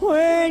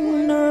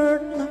when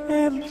earth like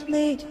heaven's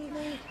late.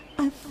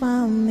 I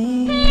found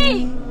me.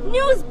 Hey,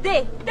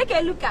 Newsday, take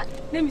a look at.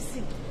 Let me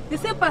see. They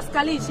say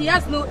Paschaline, she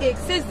has no egg,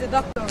 says the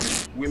doctor.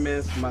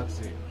 Women's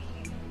magazine.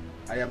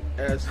 I am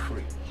eggs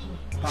free.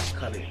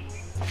 Paschaline.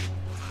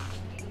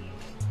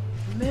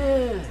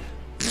 Man.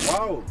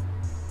 Wow.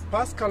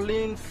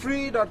 Paschaline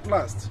freed at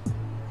last.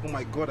 Oh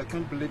my God, I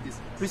can't believe this.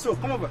 Rizzo,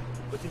 come over.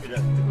 Take a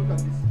look at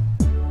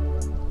this.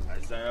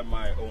 Isaiah,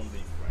 my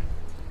only friend.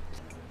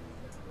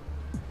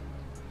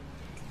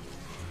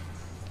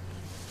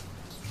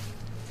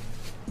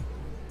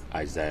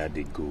 Isaiah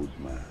the good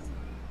man.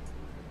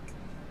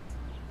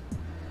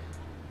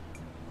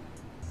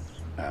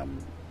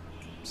 I'm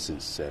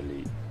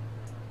sincerely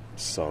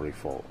sorry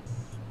for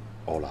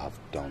all I have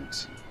done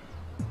to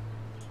you.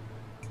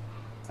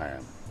 I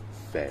am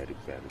very,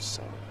 very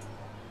sorry.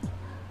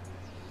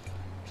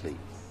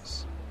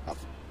 Please,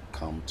 I've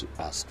come to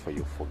ask for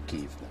your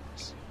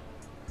forgiveness.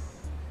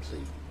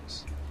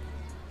 Please.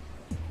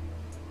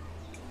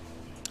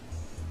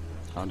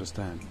 I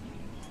understand.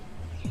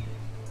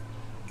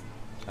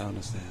 I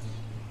understand.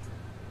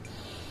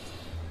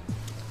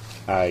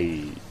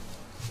 I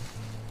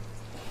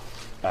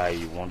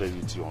wanted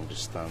you to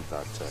understand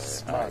that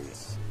Smart.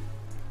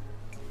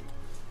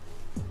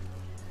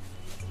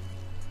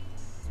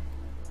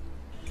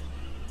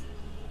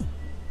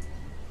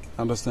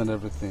 I understand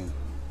everything.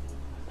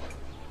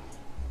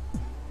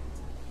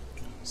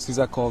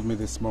 Caesar called me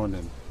this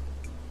morning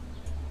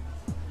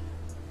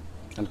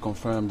and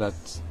confirmed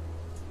that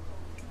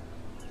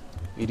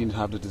he didn't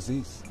have the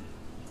disease.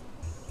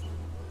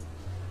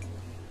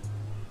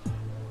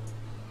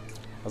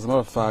 As a matter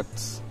of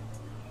fact,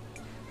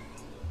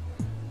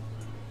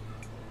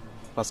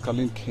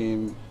 Paschaline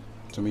came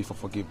to me for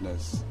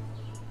forgiveness,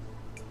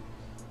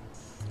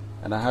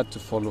 and I had to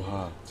follow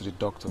her to the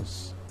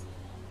doctors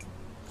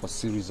for a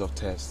series of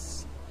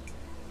tests.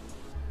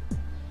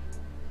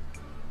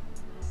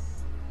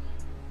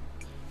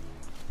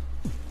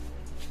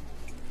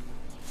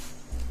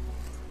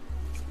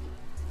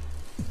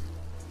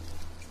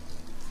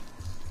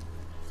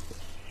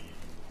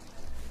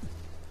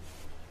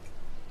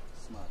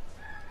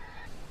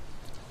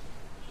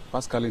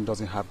 Paschaline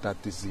doesn't have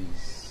that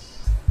disease.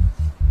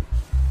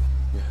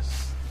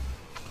 Yes.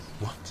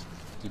 What?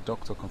 The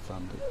doctor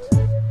confirmed it.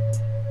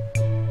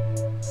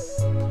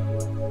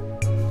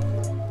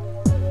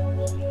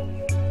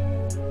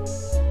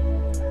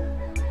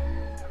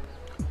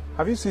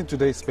 Have you seen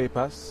today's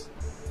papers?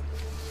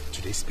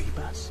 Today's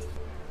papers?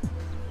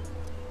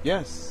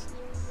 Yes,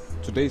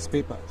 today's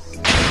papers.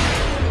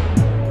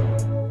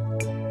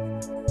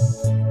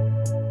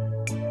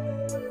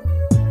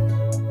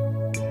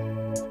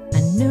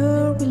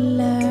 know we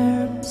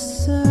learned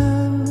so,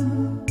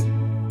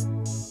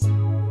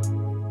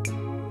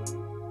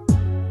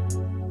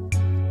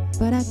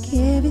 but I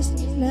gave his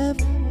love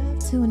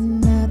to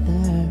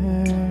another,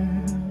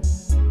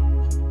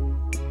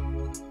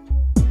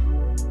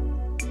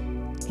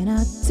 and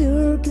I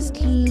took his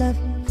love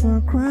for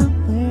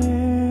granted.